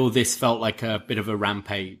feel this felt like a bit of a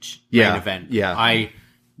Rampage main event. Yeah.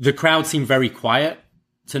 The crowd seemed very quiet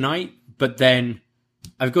tonight, but then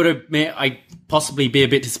I've got to admit, I'd possibly be a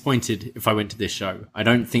bit disappointed if I went to this show. I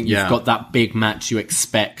don't think you've got that big match you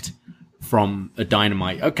expect from a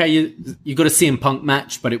Dynamite. Okay, you got a CM Punk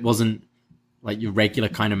match, but it wasn't like your regular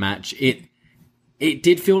kind of match. It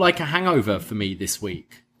did feel like a hangover for me this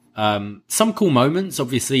week. Some cool moments,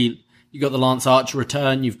 obviously. You got the Lance Archer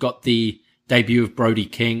return. You've got the debut of Brody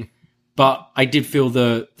King. But I did feel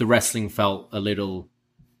the wrestling felt a little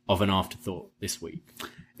of an afterthought this week.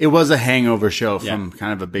 It was a hangover show from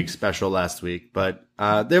kind of a big special last week. But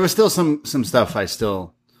there was still some stuff I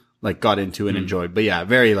still like got into and enjoyed. But yeah,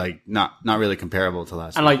 very like not really comparable to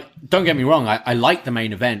last week. And like, don't get me wrong, I like the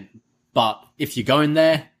main event. But if you go in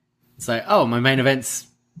there, it's like, oh, my main event's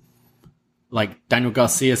like Daniel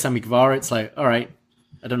Garcia, Sammy Guevara. It's like, all right.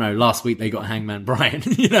 I don't know. Last week they got Hangman Bryan,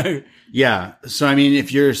 you know? Yeah. So, I mean,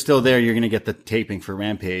 if you're still there, you're going to get the taping for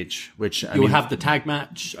Rampage, which you'll have the tag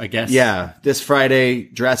match, I guess. Yeah. This Friday,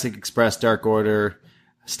 Jurassic Express, Dark Order,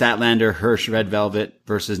 Statlander, Hirsch, Red Velvet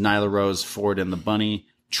versus Nyla Rose, Ford, and the Bunny.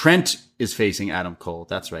 Trent is facing Adam Cole.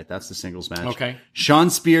 That's right. That's the singles match. Okay.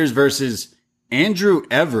 Sean Spears versus Andrew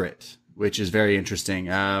Everett, which is very interesting.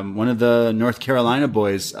 One of the North Carolina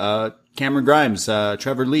boys, Cameron Grimes,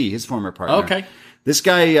 Trevor Lee, his former partner. Okay. This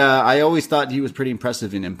guy, I always thought he was pretty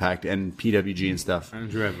impressive in Impact and PWG and stuff.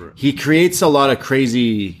 Andrew Everett. He creates a lot of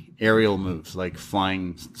crazy aerial moves, like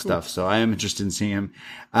flying stuff. So I am interested in seeing him.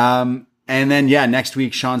 And then, next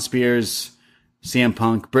week, Sean Spears, CM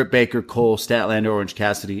Punk, Britt Baker, Cole, Statlander, Orange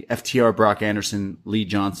Cassidy, FTR, Brock Anderson, Lee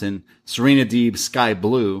Johnson, Serena Deeb, Sky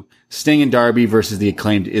Blue, Sting and Darby versus The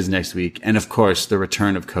Acclaimed is next week. And of course, the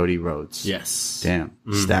return of Cody Rhodes. Yes. Damn.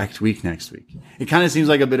 Stacked week next week. It kind of seems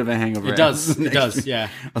like a bit of a hangover. It does. It does. Yeah.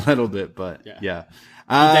 A little bit, but yeah.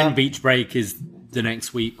 Then Beach Break is the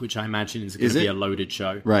next week, which I imagine is going to be a loaded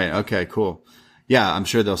show. Right. Okay, cool. Yeah, I'm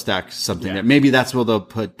sure they'll stack something there. Maybe that's where they'll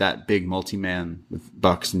put that big multi-man with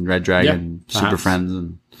Bucks and Red Dragon, Super Friends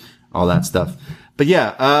and all that stuff. But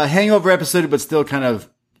hangover episode, but still kind of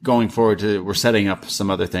going forward to, we're setting up some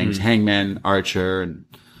other things. Hangman, Archer, and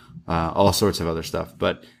all sorts of other stuff.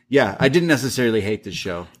 But yeah, I didn't necessarily hate this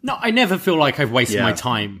show. No, I never feel like I've wasted my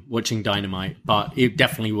time watching Dynamite, but it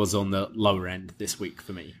definitely was on the lower end this week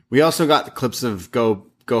for me. We also got the clips of Go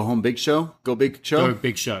Home Big Show, Go Big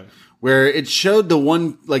Show, where it showed the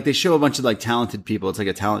one, like they show a bunch of like talented people. It's like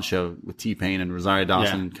a talent show with T-Pain and Rosario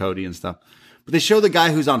Dawson and Cody and stuff. But they show the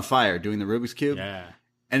guy who's on fire doing the Rubik's Cube. Yeah.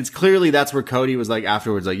 And it's clearly that's where Cody was like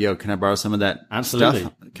afterwards, like, yo, can I borrow some of that stuff?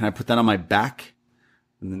 Can I put that on my back?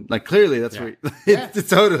 And then, like, clearly that's where it's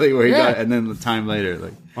totally where he got it. And then the time later,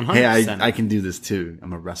 like, 100%. Hey, I can do this too.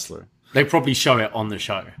 I'm a wrestler. They probably show it on the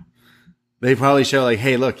show. They probably show like,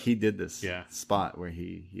 hey, look, he did this spot where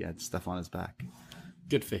he had stuff on his back.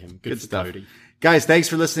 Good for him. Good for stuff. Cody. Guys, thanks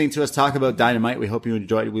for listening to us talk about Dynamite. We hope you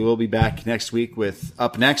enjoyed it. We will be back next week with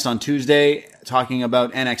Up Next on Tuesday talking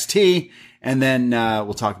about NXT. And then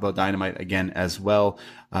we'll talk about Dynamite again as well.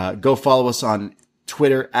 Go follow us on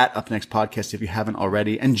Twitter at Up Next Podcast if you haven't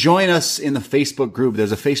already. And join us in the Facebook group.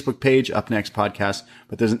 There's a Facebook page, Up Next Podcast,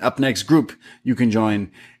 but there's an Up Next group you can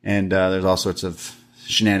join. And there's all sorts of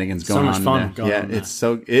shenanigans going on. So much fun going on.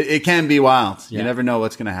 Yeah, it can be wild. Yeah. You never know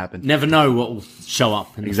what's going to happen. Never know what will show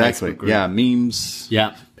up in the Facebook group. Yeah, memes,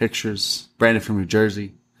 pictures. Brandon from New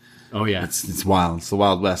Jersey. Oh, yeah. It's wild. It's the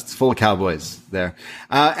Wild West. It's full of cowboys there.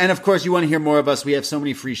 And, of course, you want to hear more of us. We have so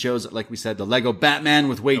many free shows. Like we said, the Lego Batman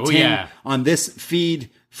with Wade Ting on this feed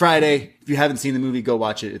Friday. If you haven't seen the movie, go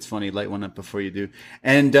watch it. It's funny. Light one up before you do.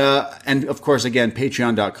 And of course, again,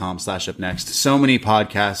 patreon.com/upnext. So many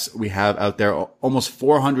podcasts we have out there. Almost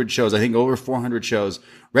 400 shows. I think over 400 shows.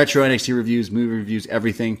 Retro NXT reviews, movie reviews,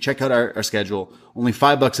 everything. Check out our schedule. Only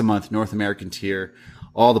 $5 a month, North American tier.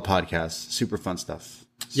 All the podcasts. Super fun stuff.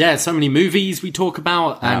 Yeah, so many movies we talk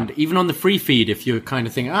about, and even on the free feed, if you're kind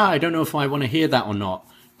of thinking, I don't know if I want to hear that or not,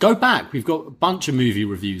 go back. We've got a bunch of movie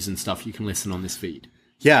reviews and stuff you can listen on this feed.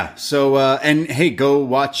 Yeah, so, and hey, go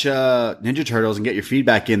watch Ninja Turtles and get your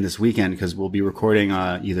feedback in this weekend, because we'll be recording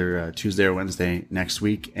either Tuesday or Wednesday next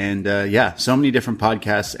week. And so many different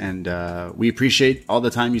podcasts, and we appreciate all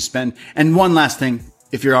the time you spend. And one last thing,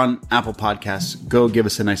 if you're on Apple Podcasts, go give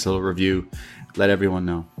us a nice little review. Let everyone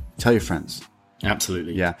know. Tell your friends.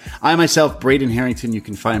 Absolutely. Yeah. I myself, Braden Harrington, you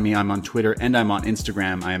can find me. I'm on Twitter and I'm on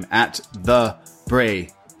Instagram. I am at the Bray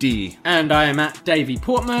D. And I am at Davey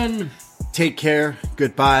Portman. Take care.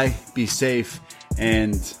 Goodbye. Be safe.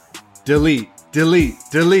 And delete. Zero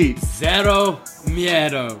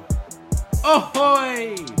miedo.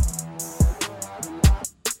 Ahoy!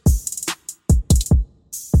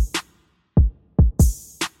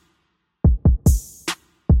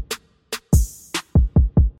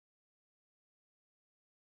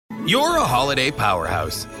 You're a holiday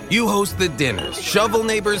powerhouse. You host the dinners, shovel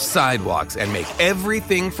neighbors' sidewalks, and make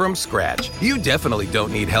everything from scratch. You definitely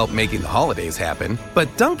don't need help making the holidays happen.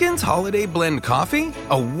 But Dunkin's Holiday Blend Coffee?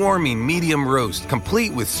 A warming medium roast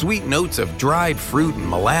complete with sweet notes of dried fruit and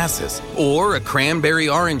molasses. Or a cranberry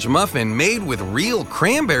orange muffin made with real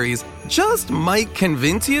cranberries just might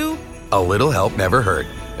convince you a little help never hurt.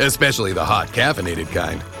 Especially the hot caffeinated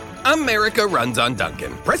kind. America runs on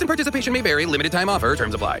Dunkin'. Price and participation may vary. Limited time offer.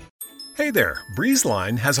 Terms apply. Hey there,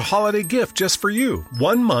 BreezeLine has a holiday gift just for you.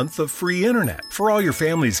 1 month of free internet for all your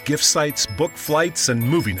family's gift sites, book flights, and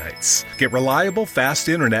movie nights. Get reliable, fast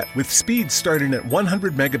internet with speeds starting at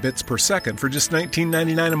 100 megabits per second for just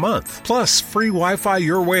 $19.99 a month. Plus, free Wi-Fi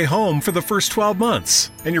your way home for the first 12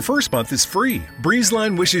 months. And your first month is free.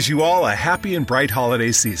 BreezeLine wishes you all a happy and bright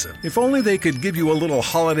holiday season. If only they could give you a little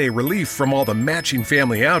holiday relief from all the matching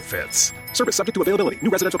family outfits. Service subject to availability.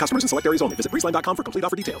 New residential customers in select areas only. Visit breezeline.com for complete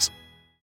offer details.